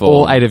that so before.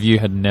 all 8 of you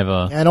had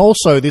never. And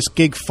also, this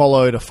gig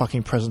followed a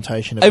fucking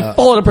presentation It about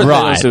followed a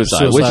presentation Right. of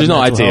suicide, which is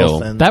not mental health,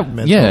 ideal. and That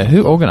mental yeah, health.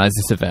 who organised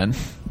this event?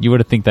 You would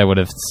have think they would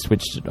have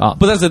switched it up.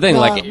 But that's the thing.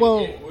 Like, well,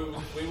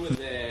 only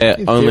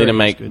theory, to it's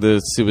make good. the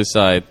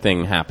suicide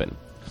thing happen.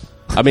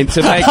 I mean,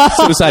 to make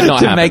suicide not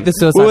To happen. make the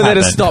suicide we were there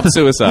to happen. stop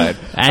suicide.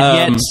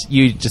 And yet,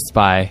 you just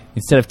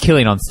instead of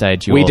killing on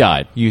stage, we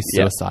died. You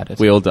Yeah. suicided.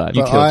 We all died.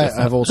 You But killed I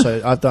yourself.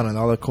 have I've done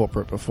another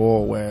corporate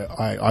before where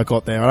I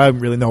got there. I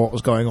didn't really know what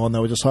was going on. They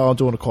were just, I'm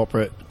doing a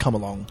corporate, come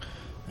along.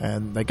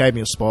 And they gave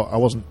me a spot. I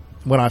wasn't,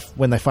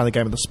 when they finally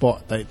gave me the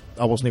spot,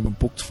 I wasn't even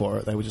booked for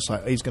it. They were just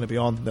like, he's going to be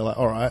on. They're like,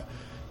 all right.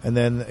 And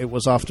then it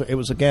was after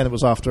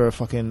a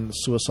fucking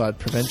suicide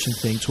prevention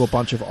thing to a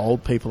bunch of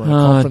old people in a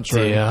conference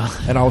room. dear.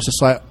 And I was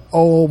just like,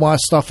 oh, my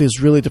stuff is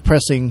really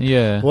depressing.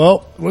 Yeah.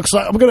 Well, looks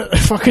like I'm going to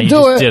fucking And you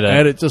do just it. did it.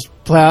 And it just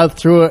plowed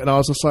through it. And I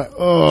was just like,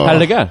 oh. How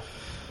did it go?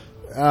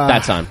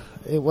 That time.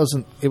 It was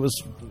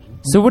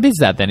So what is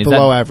that then? Is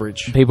below that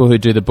average. people who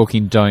do the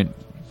booking don't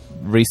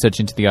research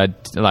into the idea,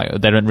 like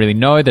they don't really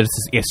know, they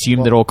just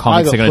assume that all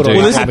comics I are got going to put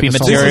do on happy because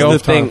material.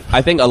 This is the thing.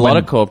 I think a lot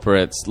of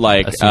corporates,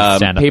 like, assume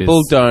stand-up people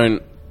is-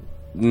 don't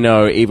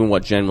know even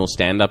what general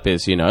stand-up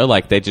is, you know?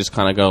 Like, they just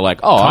kind of go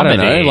like, oh, I don't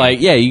Comedy. know.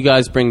 Like, yeah, you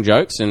guys bring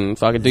jokes and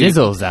fucking do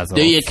Zizzle zazzle.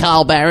 do your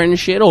Carl Barron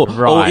shit or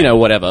Right. you know,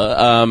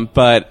 whatever.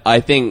 But I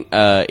think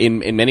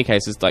in many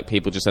cases, like,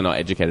 people just are not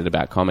educated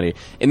about comedy.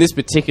 In this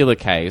particular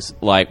case,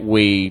 like,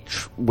 we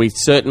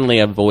certainly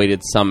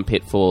avoided some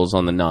pitfalls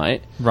on the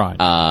night. Right.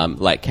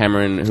 Like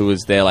Cameron, who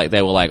was there, like,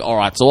 they were like, all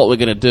right, so what we're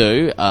going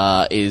to do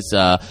is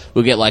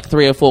we'll get like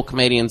 3 or 4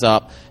 comedians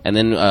up, and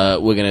then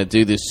we're going to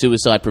do this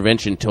suicide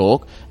prevention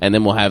talk, and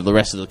then we'll have the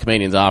rest of the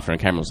comedians after.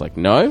 And Cameron was like,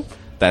 no,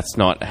 that's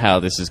not how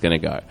this is going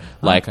to go.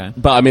 Like, Okay.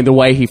 but I mean, the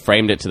way he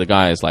framed it to the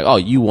guy is like, oh,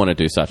 you want to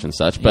do such and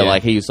such, but Yeah.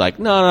 like, he was like,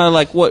 no,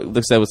 like, what?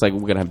 They was like,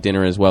 we're going to have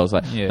dinner as well. It's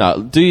like, Yeah.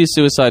 no, do your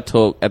suicide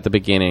talk at the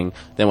beginning,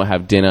 then we'll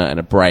have dinner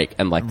and a break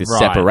and like this Right.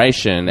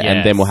 separation, and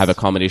Yes. then we'll have a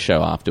comedy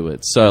show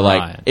afterwards. So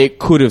like, Right. it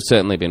could have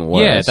certainly been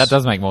worse. Yeah, that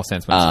does make more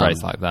sense when it's Um,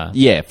 phrased like that.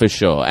 Yeah, for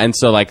sure. And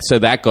so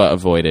that got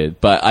avoided.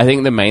 But I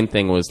think the main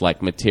thing was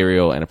like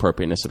material and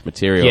appropriateness of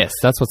material. Yes,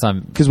 that's what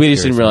I'm. Because we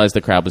just curious didn't realize the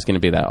crowd was going to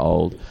be that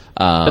old.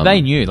 But they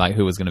knew like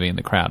who was going to be in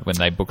the crowd when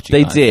they booked you.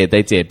 They guys.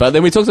 did. But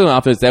then we talked to them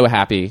afterwards. They were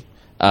happy.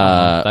 They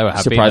were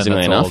happy,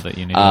 surprisingly then that's all enough. that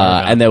you need to worry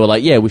about. And they were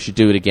like, yeah, we should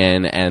do it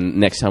again. And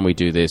next time we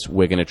do this,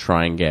 we're going to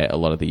try and get a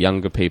lot of the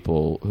younger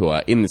people who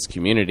are in this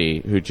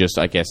community who just,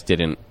 I guess,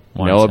 didn't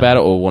Want know to about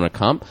come. it or want to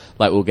come.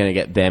 Like, we're going to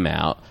get them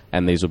out,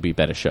 and these will be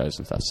better shows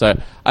and stuff. So,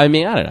 I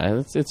mean, I don't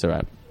know. It's all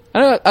right.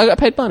 I got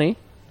paid money,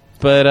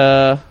 but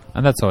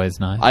And that's always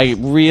nice.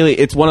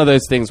 it's one of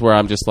those things where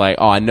I'm just like,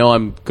 oh, I know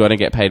I'm going to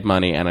get paid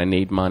money and I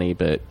need money,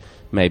 but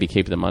maybe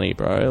keep the money,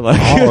 bro. Like,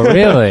 Oh,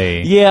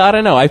 really? yeah, I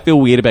don't know. I feel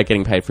weird about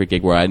getting paid for a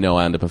gig where I know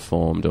I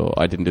underperformed or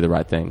I didn't do the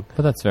right thing.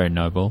 But that's very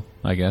noble,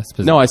 I guess.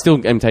 No, I still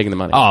am taking the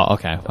money. Oh,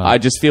 okay. Well, I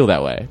just feel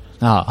that way.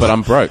 Oh. But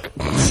I'm broke.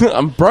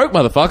 I'm broke,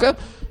 motherfucker.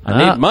 I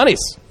Ah. need monies.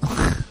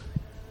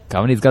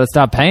 Comedy's got to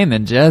start paying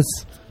then, Jez.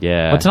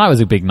 Yeah. Well, tonight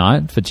was a big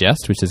night for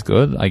Jest, which is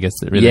good. I guess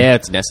it really. Yeah,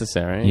 it's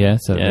necessary. Yeah,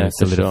 so it really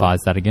for solidifies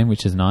sure. that again,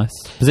 which is nice.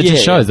 Because it Yeah,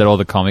 just shows yeah. that all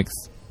the comics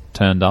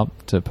turned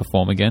up to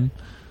perform again.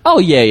 Oh,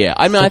 yeah.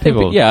 I mean, So I think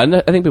people-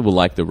 I think people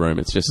like the room.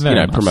 It's just, Very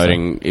much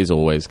promoting is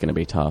always going to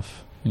be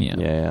tough. Yeah.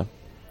 Yeah.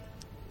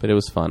 But it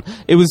was fun.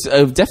 It was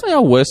definitely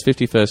our worst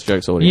 51st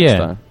Jokes audience, Yeah.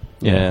 though.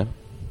 Yeah. Yeah.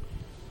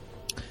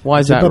 Why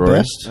is Is it that, the Rory?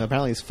 best?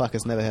 Apparently, these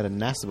fuckers never had a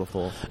NASA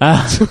before.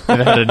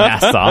 Never had a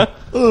NASA.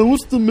 Oh,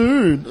 what's the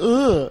moon?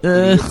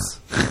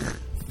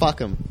 Fuck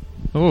them.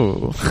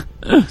 Ooh.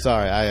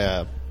 Sorry,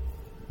 I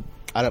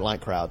don't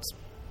like crowds.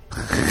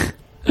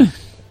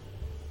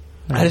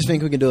 I just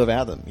think we can do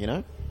without them, you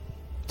know?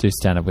 Do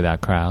stand up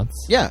without crowds.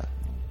 Yeah.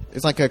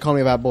 It's like a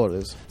comedy about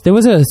borders. There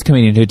was a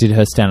comedian who did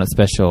her stand up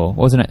special,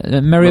 wasn't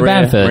it? Maria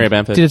Bamford. Maria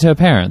Bamford. Did it to her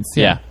parents.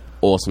 Yeah.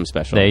 Awesome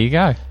special. There you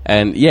go.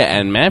 And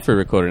Manfred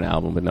recorded an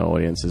album with no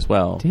audience as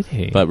well. Did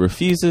he? But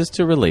refuses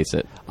to release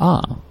it.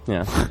 Ah,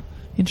 Yeah.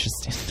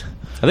 interesting.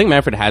 I think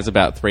Manfred has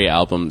about 3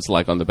 albums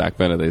like on the back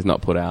burner that he's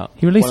not put out.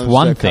 He released One of his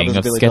one covers thing of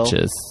of Billy Joel.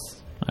 sketches.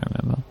 I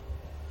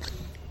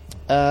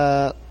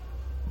remember.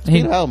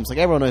 Speaking of albums, like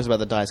everyone knows about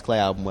the Dice Clay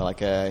album where like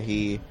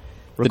he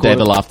The Day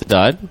the Laughter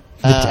Died.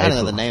 I don't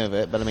know the name of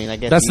it, but I mean, I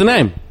guess That's the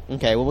name.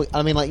 Okay, well,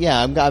 I mean, like,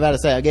 yeah, I'm about to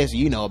say, I guess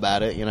you know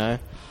about it, you know.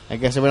 I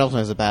guess everyone else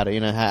knows about it, you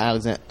know,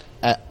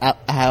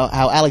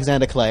 how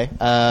Alexander Clay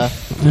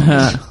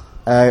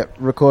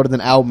recorded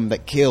an album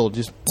that killed,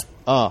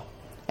 and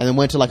then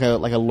went to like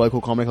a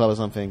local comedy club or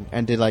something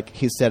and did like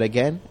his set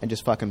again and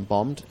just fucking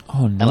bombed.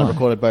 Oh, And no. like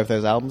recorded both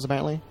those albums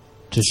apparently.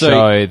 To So-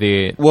 show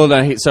the... Well, no.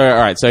 All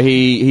right. So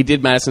he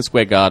did Madison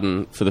Square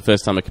Garden for the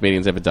first time a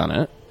comedian's ever done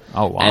it.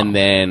 Oh, wow. And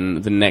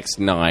then the next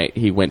night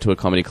he went to a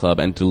comedy club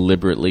and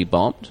deliberately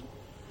bombed.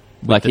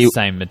 With the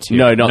same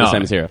material. No, not the No.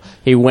 same material.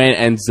 He went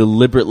and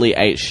deliberately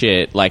ate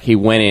shit. Like he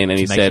went in and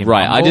he make said, him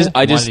 "Right, humble?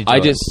 Why did he do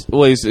it?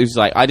 well, he's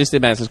like, I just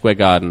did Madison Square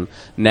Garden.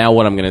 Now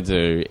what I'm going to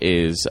do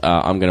is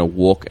I'm going to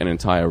walk an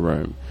entire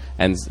room,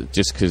 and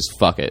just because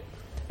fuck it."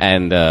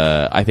 And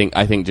I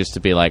think just to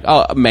be like,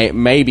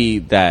 maybe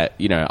that,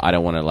 you know, I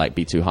don't want to like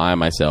be too high on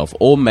myself,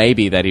 or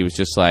maybe that he was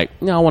just like,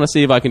 no, I want to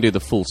see if I can do the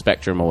full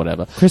spectrum or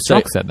whatever. Chris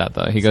Rock said that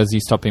though. He goes,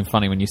 "You stop being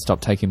funny when you stop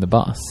taking the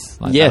bus."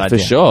 Like yeah, that for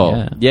idea.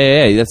 sure.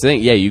 Yeah. That's the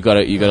thing. Yeah, you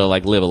gotta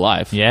like live a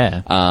life.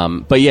 Yeah.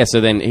 But yeah, so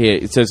then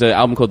here, so it's an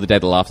album called The Day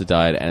the Laughter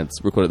Died, and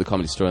it's recorded at the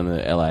Comedy Store in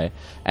the LA.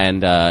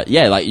 And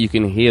yeah, like you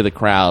can hear the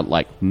crowd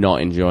like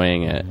not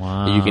enjoying it.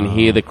 Wow. You can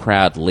hear the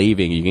crowd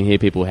leaving. You can hear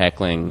people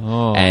heckling,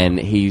 and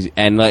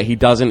he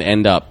doesn't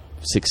end up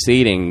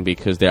succeeding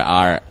because there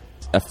are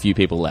a few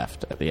people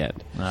left at the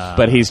end.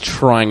 But he's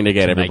trying to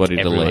get everybody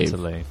to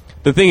leave.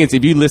 The thing is,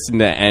 if you listen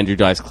to Andrew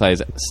Dice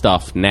Clay's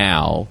stuff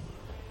now,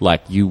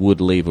 like you would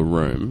leave a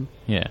room.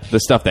 Yeah. The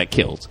stuff that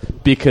kills.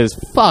 Because,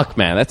 fuck,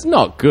 man, that's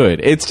not good.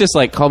 It's just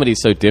like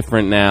comedy's so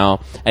different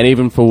now. And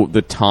even for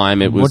the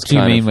time, it was. What do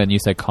you mean when you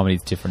say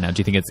comedy's different now? Do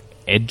you think it's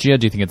edgier?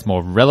 Do you think it's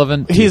more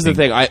relevant? Here's the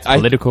thing.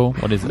 Political?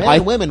 What is it? Men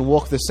and women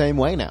walk the same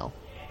way now.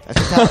 That's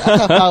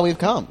how far we've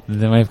come.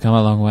 Then we've come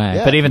a long way.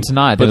 Yeah. But even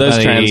tonight, But there was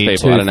those only trans people,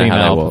 two I don't know how they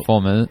female walk.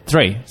 performers.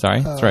 Three.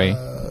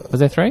 Was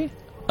there three?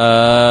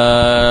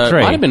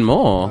 Might have been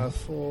more.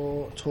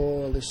 For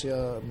Tor,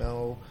 Alicia,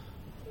 Mel,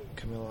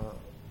 Camilla.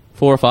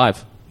 4 or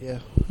 5. Yeah.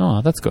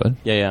 Oh, that's good.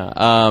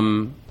 Yeah.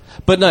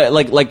 But no,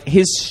 like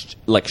his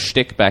like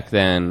shtick back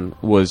then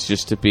was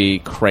just to be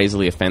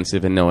crazily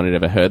offensive, and no one had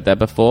ever heard that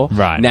before.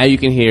 Right. Now you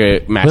can hear Well,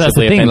 that's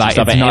massively the thing. offensive Like,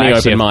 stuff it's at not any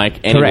actually open mic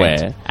correct.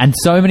 anywhere. And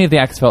so many of the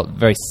acts felt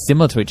very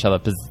similar to each other.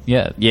 Because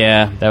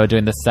Yeah. they were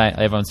doing the same.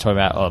 Everyone's talking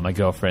about, oh, my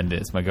girlfriend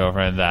this, my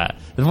girlfriend that.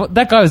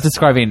 That guy was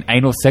describing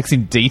anal sex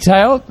in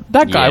detail.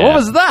 That guy, Yeah. what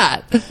was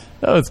that?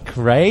 That was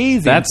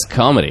crazy. That's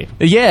comedy.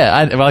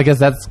 yeah. I guess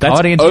that's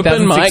comedy in open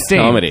mic 2016.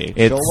 comedy.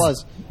 It's Sure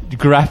was.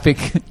 graphic,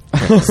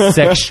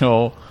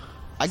 sexual,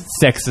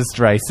 sexist,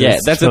 racist. Yeah,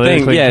 that's the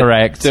thing. politically Yeah,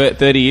 correct.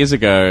 30 years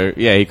ago,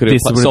 yeah, he could have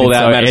This would have sold been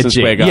out so Madison edgy.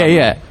 Square Garden.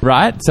 Yeah,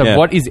 right. So Yeah.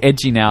 what is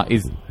edgy now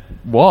is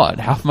what?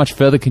 How much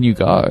further can you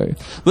go?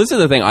 This is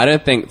the thing. I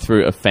don't think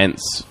through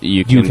offense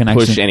you can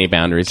push actually- any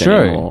boundaries True,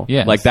 anymore.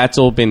 yes. Like, that's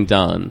all been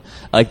done.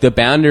 Like, the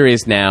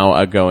boundaries now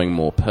are going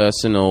more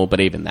personal,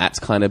 but even that's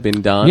kind of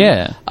been done.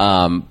 Yeah.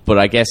 But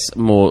I guess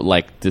more,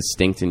 like,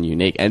 distinct and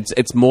unique. And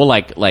it's more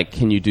like,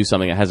 can you do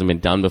something that hasn't been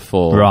done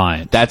before?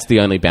 Right. That's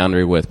the only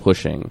boundary worth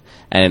pushing.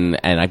 And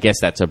I guess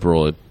that's a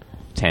broad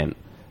tent.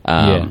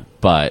 Yeah.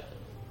 But...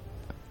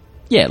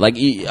 yeah, like,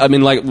 I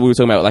mean, like we were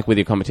talking about, like, with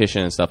your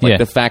competition and stuff. Like, Yeah.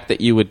 the fact that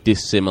you were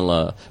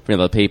dissimilar from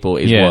other people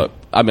is Yeah. what...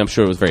 I mean, I'm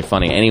sure it was very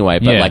funny anyway,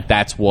 but, Yeah. like,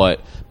 that's what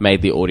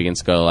made the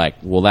audience go, like,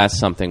 well, that's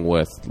something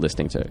worth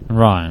listening to.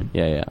 Right.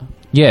 Yeah.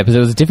 Yeah, because it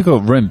was a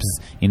difficult room. Because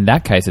in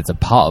that case, it's a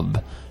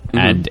pub,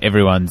 and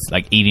everyone's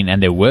like eating,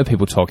 and there were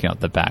people talking out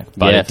the back.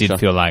 But Yeah, it did sure.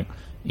 feel like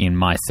in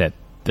my set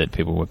that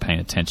people were paying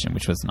attention,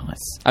 which was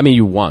nice. I mean,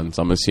 you won,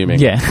 so I'm assuming.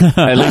 Yeah.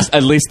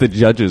 at least the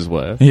judges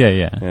were. Yeah.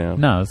 Yeah.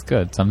 No, it was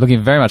good. So I'm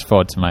looking very much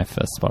forward to my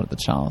first spot at the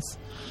Charles.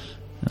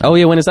 Oh,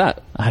 yeah, when is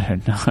that? I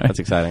don't know. That's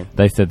exciting.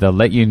 They said they'll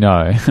let you know.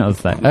 I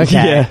was like,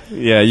 okay.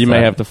 Yeah, you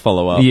may have to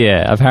follow up.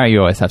 Yeah, apparently you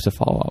always have to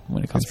follow up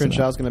when it comes Is to Prince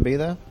that. Charles going to be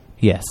there?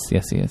 Yes, he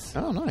is.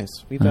 Oh,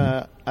 nice. We've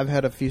I've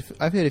heard a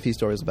few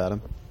stories about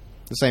him.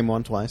 The same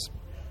one twice.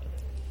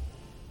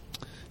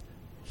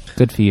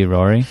 Good for you,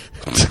 Rory.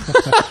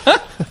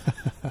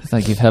 It's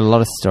like you've heard a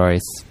lot of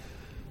stories.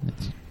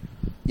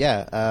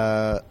 Yeah.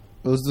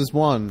 There was this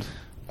one.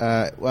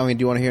 I mean,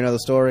 do you want to hear another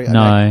story?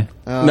 No.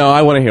 No,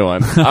 I want to hear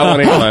one. I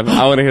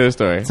want to hear the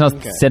story. It's not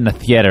Okay. set in a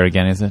theatre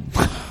again, is it?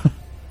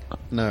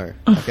 No.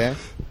 Okay.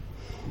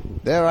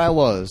 There I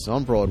was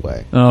on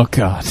Broadway. Oh,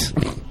 God.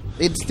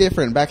 It's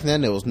different. Back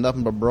then, it was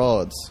nothing but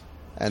broads,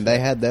 and they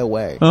had their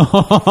way.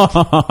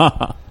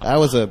 Oh. I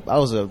was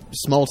a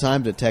small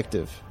time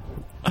detective.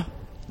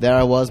 There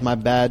I was, my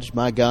badge,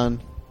 my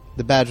gun.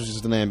 The badge was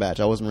just a name badge.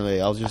 I was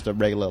just a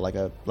regular, like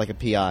a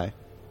PI.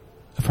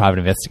 A private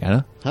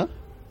investigator. Huh?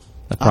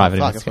 A private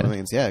fuck, that's what investigator. it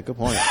means. Yeah, good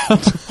point.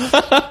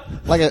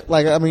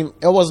 I mean,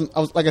 it wasn't.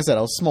 Like I said,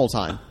 I was small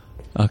time.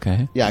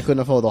 Okay. Yeah, I couldn't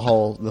afford the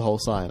whole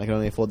sign. I could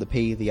only afford the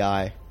P, the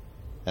I,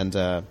 and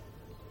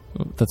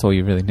That's all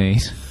you really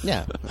need.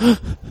 yeah.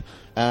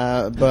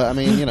 But I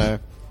mean, didn't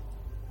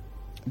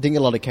get a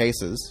lot of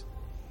cases.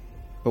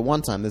 But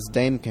one time, this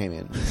dame came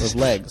in with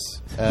legs.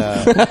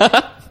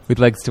 With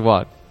legs to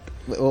what?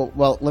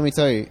 Well, let me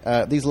tell you,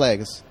 these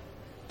legs,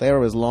 they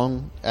are as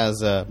long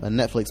as a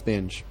Netflix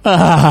binge.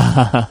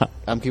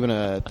 I'm keeping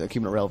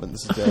it relevant.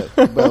 This is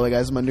by the way,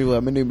 guys, my new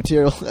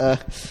material.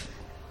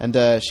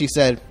 And she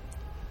said,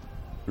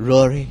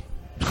 "Rory."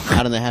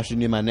 I don't know how she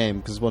knew my name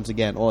because once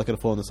again, all I could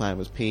afford on the sign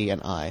was P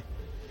and I.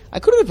 I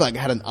could have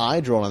had an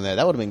eye drawn on there.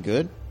 That would have been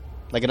good,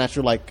 like an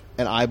actual an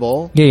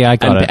eyeball. Yeah, I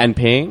got it. And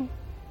peeing?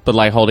 But,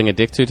 like, holding a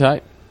dick too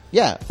tight?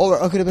 Yeah, or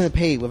it could have been a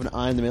P with an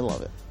eye in the middle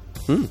of it.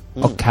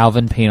 Or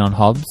Calvin peeing on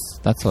Hobbes.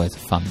 That's always a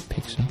fun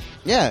picture.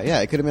 Yeah,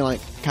 it could have been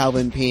like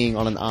Calvin peeing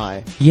on an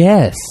eye.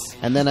 Yes.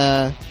 And then,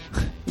 everyone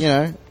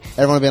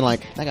would have been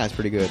like, that guy's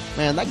pretty good.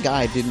 Man, that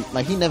guy didn't,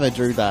 he never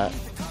drew that.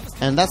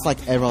 And that's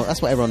what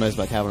everyone knows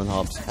about Calvin and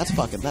Hobbes.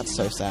 That's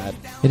so sad.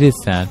 It is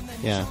sad.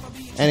 Yeah.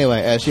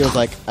 Anyway, she was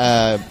like,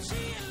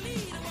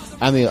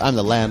 I'm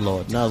the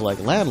landlord. And I was like,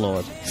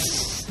 landlord?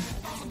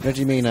 Don't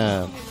you mean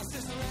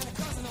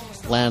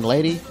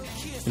landlady?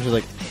 And she's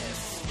like,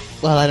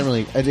 well, I don't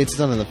really. It's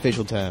not an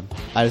official term.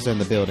 I just own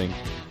the building.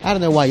 I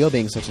don't know why you're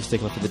being such a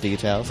stickler for the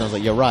details. Sounds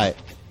like you're right.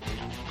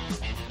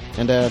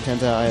 And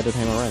turns out I had to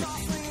pay my rent.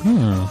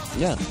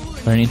 Yeah.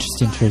 Very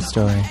interesting true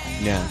story.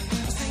 Yeah.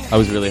 I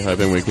was really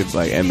hoping we could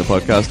end the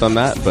podcast on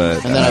that,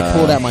 but And then I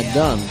pulled out my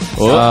gun. And it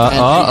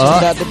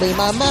turned out to be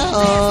my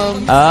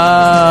mom.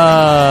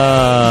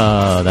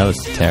 Oh, that was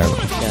terrible.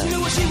 Yeah.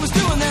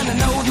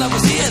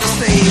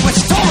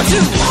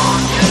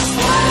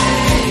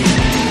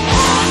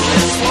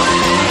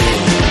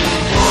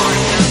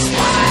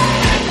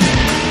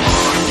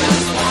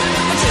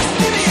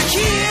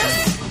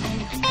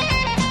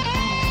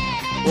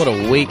 What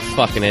a weak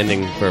fucking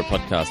ending for a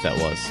podcast that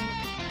was.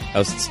 That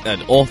was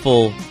an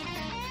awful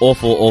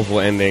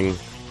ending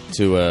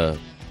to a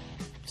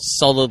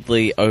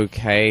solidly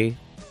okay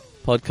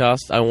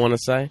podcast, I want to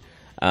say.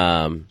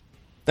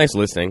 Thanks for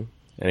listening.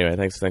 Anyway,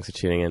 thanks for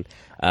tuning in.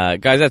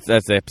 Guys,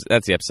 that's the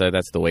episode.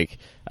 That's the week.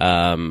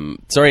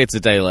 Sorry it's a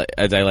day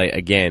late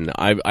again.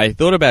 I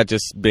thought about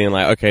just being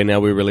like, okay,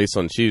 now we release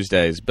on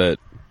Tuesdays, but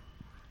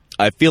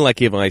I feel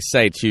like if I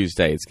say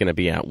Tuesday, it's going to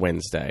be out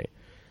Wednesday.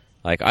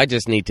 I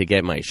just need to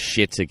get my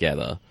shit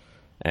together.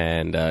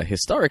 And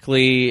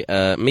historically,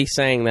 me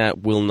saying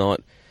that will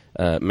not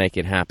make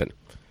it happen.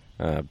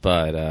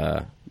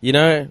 But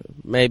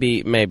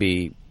maybe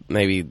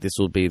this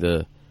will be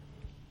the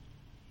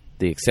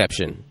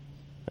exception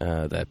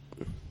that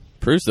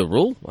proves the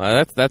rule.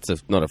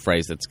 That's not a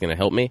phrase that's going to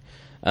help me.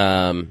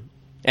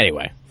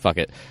 Anyway, fuck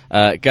it.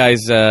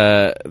 Guys,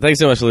 thanks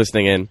so much for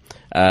listening in.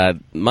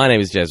 My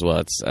name is Jez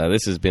Watts.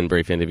 This has been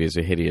Brief Interviews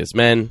with Hideous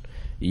Men.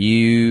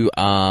 You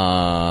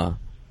are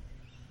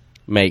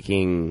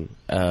making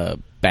a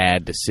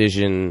bad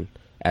decision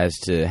as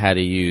to how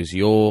to use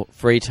your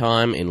free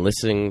time in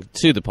listening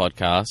to the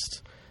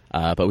podcast.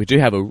 But we do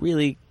have a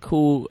really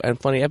cool and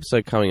funny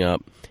episode coming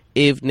up.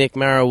 If Nick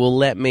Mara will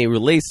let me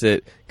release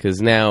it,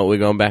 because now we're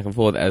going back and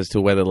forth as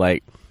to whether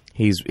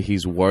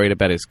he's worried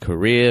about his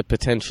career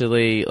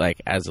potentially,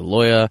 as a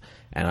lawyer.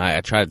 And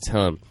I tried to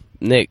tell him,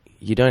 Nick,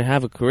 you don't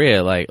have a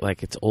career.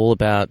 It's all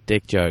about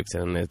dick jokes,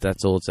 and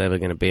that's all it's ever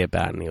going to be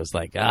about. And he was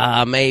like,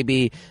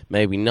 maybe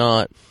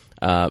not.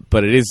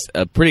 But it is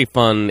a pretty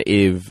fun,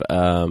 if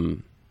a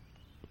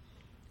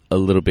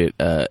little bit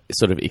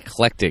sort of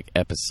eclectic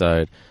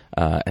episode.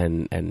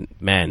 And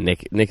man,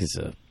 Nick is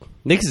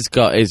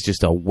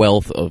just a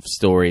wealth of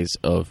stories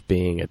of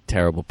being a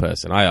terrible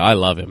person. I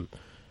love him.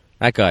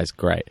 That guy's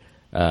great.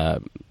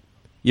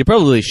 You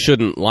probably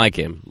shouldn't like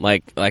him.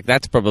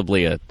 That's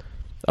probably a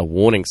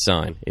warning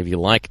sign if you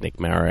like Nick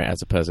Mara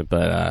as a person.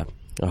 But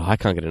I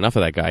can't get enough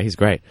of that guy. He's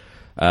great.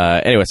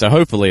 Anyway, so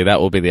hopefully that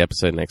will be the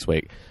episode next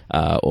week,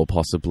 or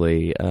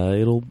possibly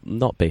it'll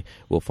not be.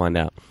 We'll find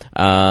out.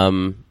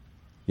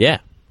 Yeah,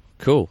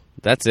 cool.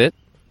 That's it.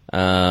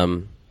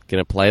 Gonna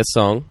play a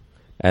song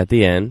at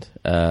the end,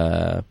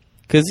 because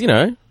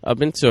I've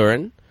been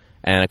touring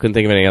and I couldn't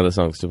think of any other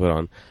songs to put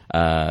on.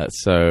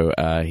 So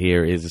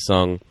here is a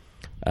song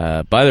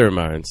by the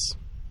Ramones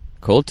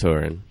called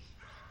 "Touring."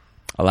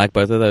 I like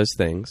both of those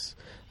things.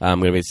 I'm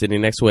going to be in Sydney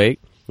next week.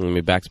 I'm going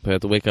to be back to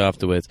Perth the week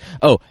afterwards.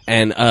 Oh,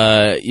 and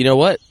you know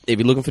what? If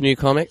you're looking for new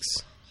comics,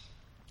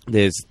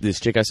 there's this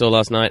chick I saw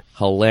last night.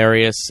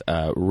 Hilarious.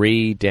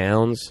 Rhi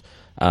Downs.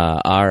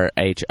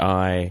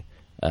 R-H-I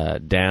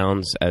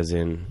Downs as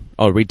in...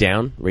 Oh, Rhi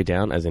Down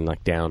as in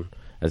down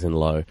as in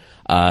low.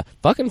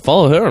 Fucking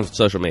follow her on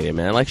social media,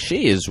 man.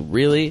 She is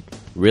really,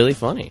 really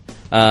funny.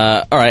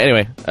 Alright,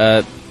 anyway.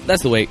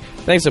 That's the week.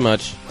 Thanks so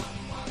much.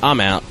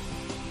 I'm out.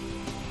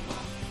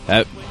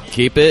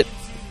 Keep it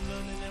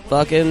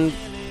fucking...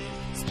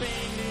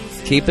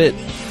 Keep it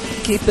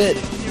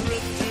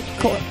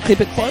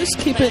close,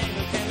 keep it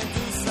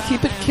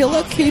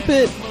killer, keep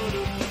it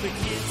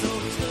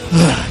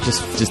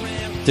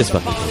just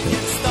fucking keep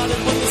it.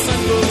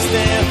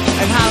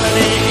 And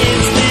holiday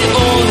is the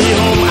only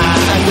home I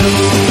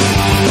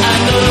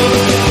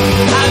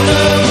know.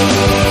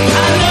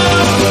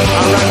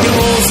 Our rock and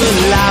roll's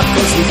alive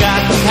 'cause we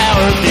got the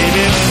power,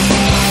 baby.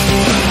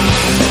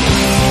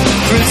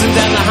 Cruising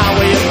down the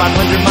highway at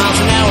 500 miles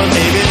an hour,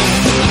 baby.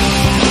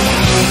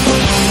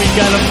 We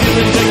got a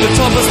feeling like the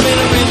toughest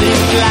man really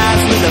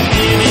flies with a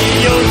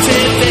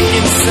videotape deck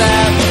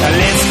inside.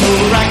 Let's go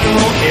rock and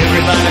roll,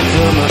 everybody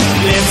come on.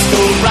 Let's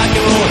go rock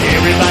and roll,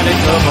 everybody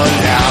come on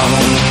down.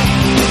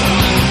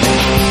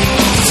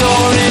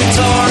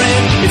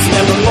 Touring, it's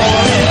never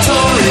boring.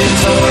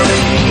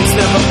 Touring, it's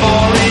never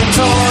boring.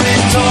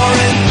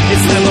 Touring,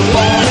 it's never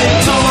boring.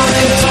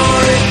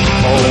 Touring,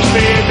 oh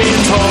baby,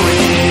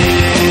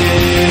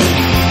 touring.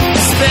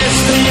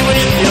 Especially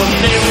with your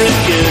favorite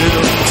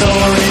girl.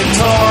 Touring,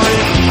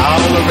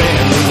 all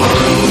around the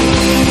world.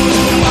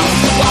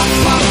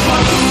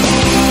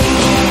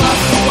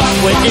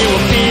 When you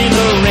were being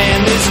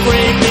around this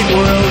great big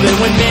world, and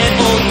when met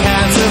all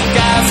kinds of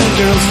guys and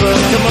girls from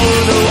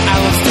Komodo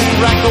Islands to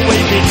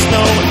Rockaway Beach.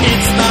 No,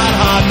 it's not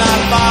hard, not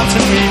far to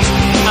reach.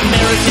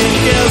 American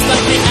girls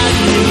like the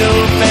Island, you know.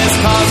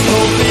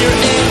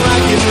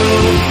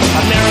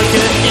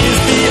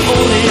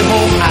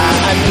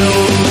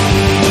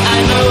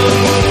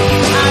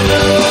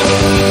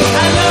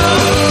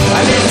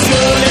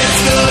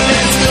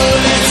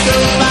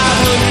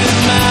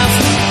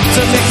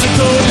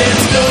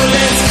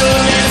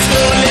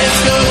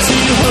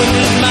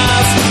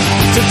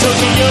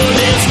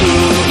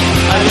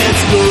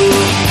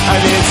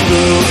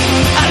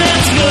 And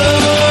it's good.